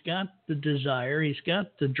creativity. He's got the desire. He's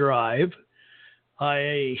got the drive.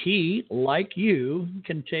 He, like you,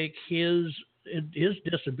 can take his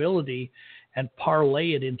disability and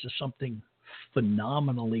parlay it into something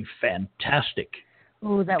phenomenally fantastic.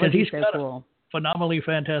 Oh, that would be so cool. A phenomenally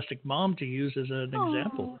fantastic mom to use as an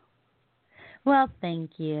example. Well,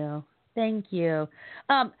 thank you. Thank you.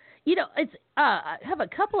 It's I have a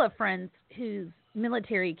couple of friends whose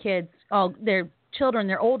military kids, their children,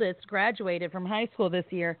 their oldest, graduated from high school this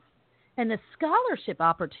year. And the scholarship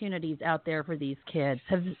opportunities out there for these kids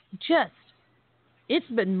have it's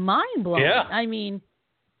been mind-blowing. Yeah. I mean,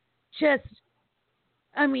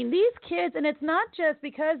 these kids, and it's not just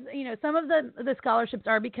because, some of the scholarships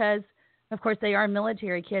are because, of course, they are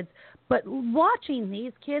military kids, but watching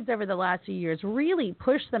these kids over the last few years really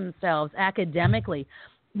push themselves academically,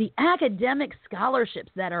 the academic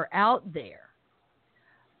scholarships that are out there,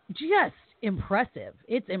 just impressive.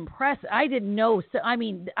 It's impressive. I didn't know. So, I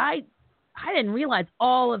didn't realize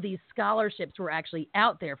all of these scholarships were actually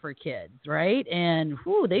out there for kids, right? And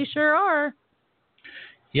they sure are.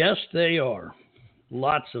 Yes, they are.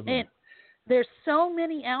 Lots of them. And there's so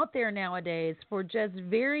many out there nowadays for just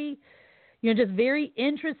very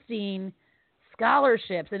interesting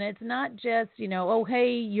scholarships. And it's not just, oh,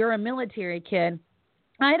 hey, you're a military kid.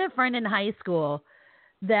 I had a friend in high school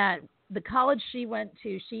that the college she went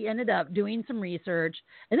to, she ended up doing some research.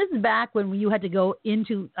 And this is back when you had to go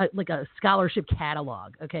into a scholarship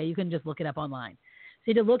catalog. Okay. You can just look it up online. So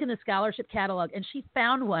you had to look in the scholarship catalog, and she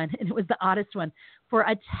found one, and it was the oddest one, for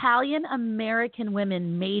Italian American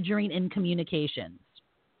women majoring in communications.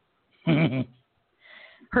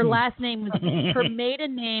 Her last name her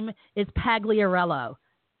maiden name is Pagliarello.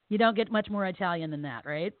 You don't get much more Italian than that,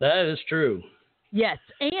 right? That is true. Yes,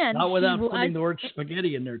 and not without putting the word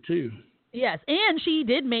spaghetti in there too. Yes, and she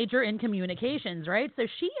did major in communications, right? So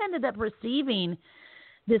she ended up receiving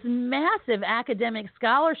this massive academic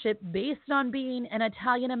scholarship based on being an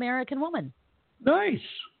Italian-American woman. Nice.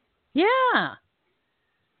 Yeah.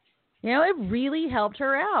 It really helped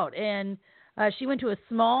her out. And she went to a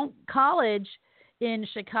small college in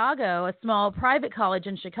Chicago, a small private college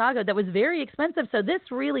in Chicago that was very expensive. So this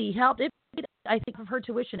really helped. It paid, I think, of her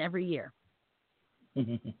tuition every year.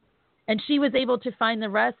 And she was able to find the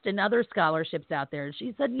rest in other scholarships out there.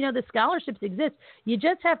 She said, the scholarships exist. You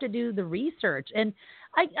just have to do the research. And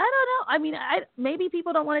I don't know. Maybe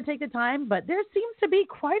people don't want to take the time, but there seems to be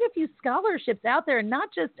quite a few scholarships out there, not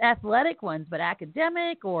just athletic ones, but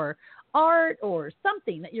academic or art or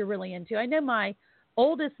something that you're really into. I know my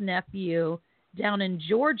oldest nephew down in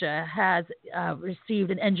Georgia has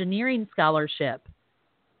received an engineering scholarship.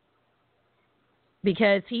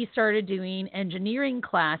 because he started doing engineering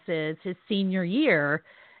classes his senior year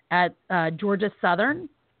at Georgia Southern.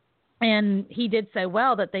 And he did so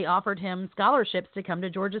well that they offered him scholarships to come to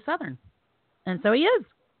Georgia Southern. And so he is.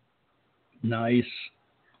 Nice.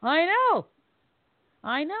 I know,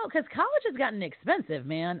 because college has gotten expensive,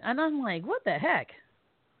 man. And I'm like, what the heck?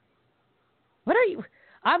 What are you?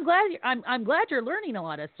 I'm glad you're learning a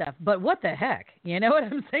lot of stuff, but what the heck? You know what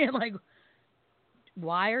I'm saying? Like,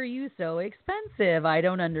 why are you so expensive? I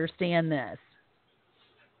don't understand this.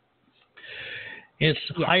 It's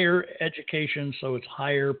higher education, so it's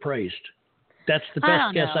higher priced. That's the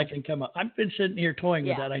best guess I can come up. I've been sitting here toying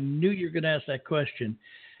with that. I knew you were going to ask that question.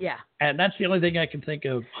 Yeah. And that's the only thing I can think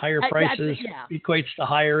of. Higher prices equates to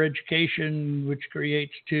higher education, which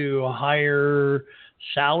creates to higher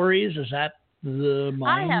salaries. Is that the mindset?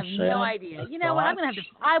 I have no idea. You know what? I'm going to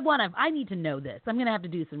have to, I need to know this. I'm going to have to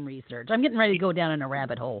do some research. I'm getting ready to go down in a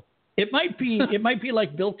rabbit hole. It might be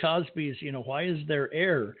like Bill Cosby's, why is there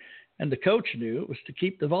air? And the coach knew it was to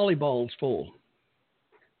keep the volleyballs full.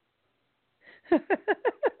 That's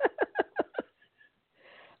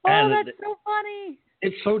so funny.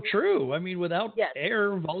 It's so true. I mean, without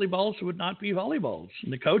air, volleyballs would not be volleyballs.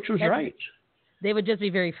 And the coach was right. They would just be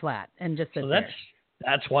very flat and just sit there.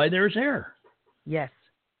 That's why there's air. Yes.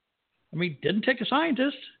 I mean, didn't take a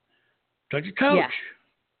scientist. Took a coach. Yeah.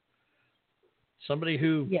 Somebody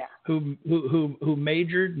who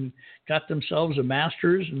majored and got themselves a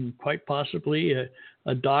master's and quite possibly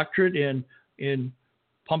a doctorate in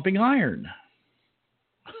pumping iron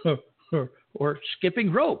or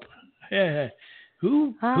skipping rope.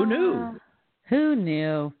 Who knew? Who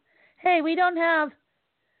knew? Hey, we don't have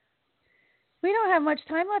much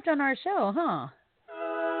time left on our show, huh?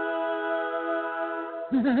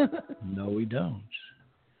 No, we don't.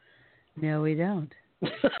 No, we don't.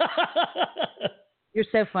 You're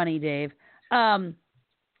so funny, Dave.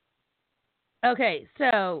 Okay,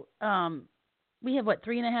 so we have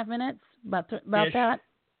 3.5 minutes about that.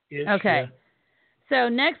 Ish, okay. Yeah. So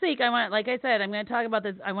next week, like I said, I'm going to talk about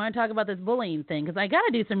this. I want to talk about this bullying thing because I got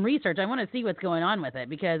to do some research. I want to see what's going on with it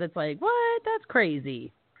because it's like, what? That's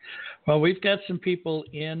crazy. Well, we've got some people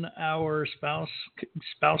in our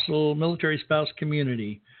spousal military spouse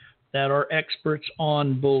community that are experts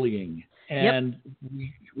on bullying. And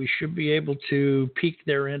we should be able to pique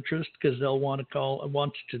their interest because they'll want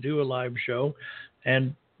to do a live show.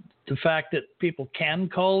 And the fact that people can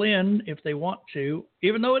call in if they want to,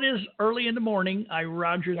 even though it is early in the morning, I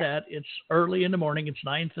roger that. It's early in the morning. It's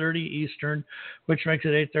 9:30 Eastern, which makes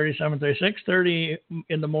it 8:30, 7:30, 6:30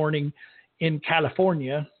 in the morning in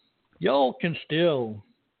California. Y'all can still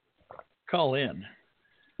call in.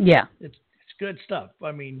 Yeah. It's good stuff.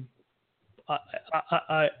 I mean,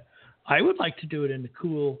 I would like to do it in the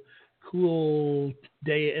cool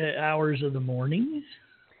day hours of the morning,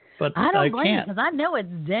 but I don't blame can't because I know it's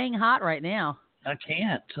dang hot right now. I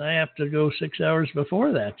can't. I have to go 6 hours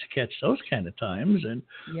before that to catch those kind of times. And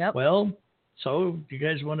well, so you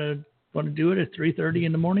guys want to do it at 3:30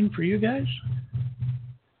 in the morning for you guys?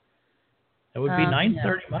 That would be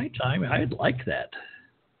 9:30 my time. I'd like that.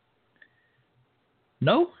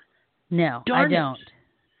 No? No, Darn I don't. It.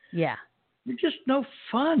 Yeah. You're just no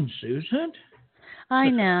fun, Susan. I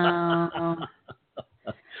know.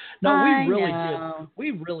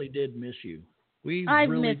 We really did miss you. I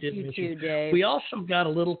missed you too, Dave. We also got a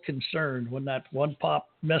little concerned when that one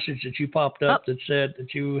message that you popped up that said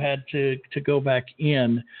that you had to go back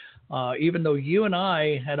in, even though you and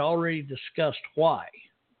I had already discussed why.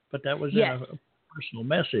 But that was in a personal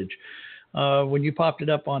message. When you popped it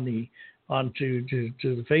up onto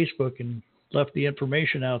the Facebook and left the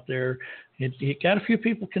information out there, it got a few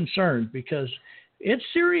people concerned because it's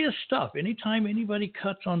serious stuff. Anytime anybody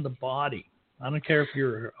cuts on the body, I don't care if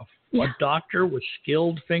you're a doctor with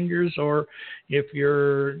skilled fingers or if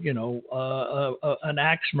you're, an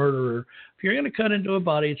axe murderer. If you're going to cut into a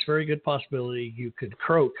body, it's a very good possibility you could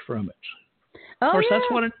croak from it. Of course, that's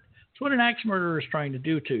what an axe murderer is trying to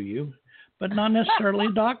do to you, but not necessarily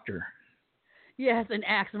a doctor. Yes, an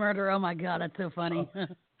axe murderer. Oh, my God, that's so funny.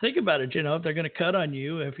 Think about it. If they're going to cut on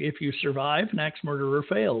you, if you survive, an axe murderer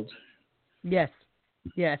failed. Yes.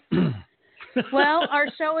 Well, our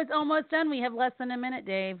show is almost done. We have less than a minute,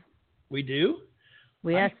 Dave. We do?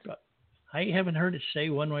 Yes. I haven't heard it say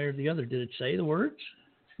one way or the other. Did it say the words?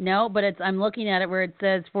 No, but I'm looking at it where it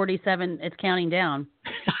says 47. It's counting down.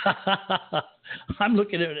 I'm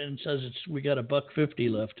looking at it and it says we got $1.50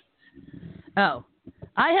 left. Oh,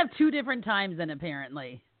 I have two different times then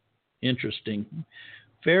apparently. Interesting.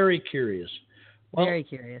 Very curious. Well, very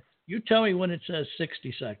curious. You tell me when it says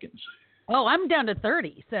 60 seconds. Oh, I'm down to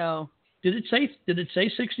 30. So did it say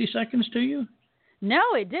 60 seconds to you? No,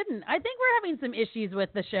 it didn't. I think we're having some issues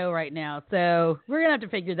with the show right now, so we're going to have to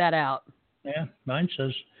figure that out. Yeah, mine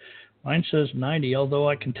says 90, although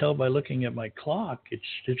I can tell by looking at my clock it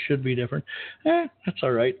should be different. That's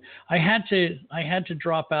all right. I had to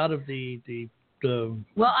drop out of the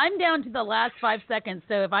Well, I'm down to the last 5 seconds,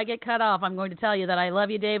 so if I get cut off, I'm going to tell you that I love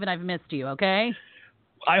you, Dave, and I've missed you, okay?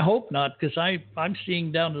 I hope not, because I'm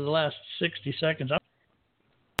seeing down to the last 60 seconds.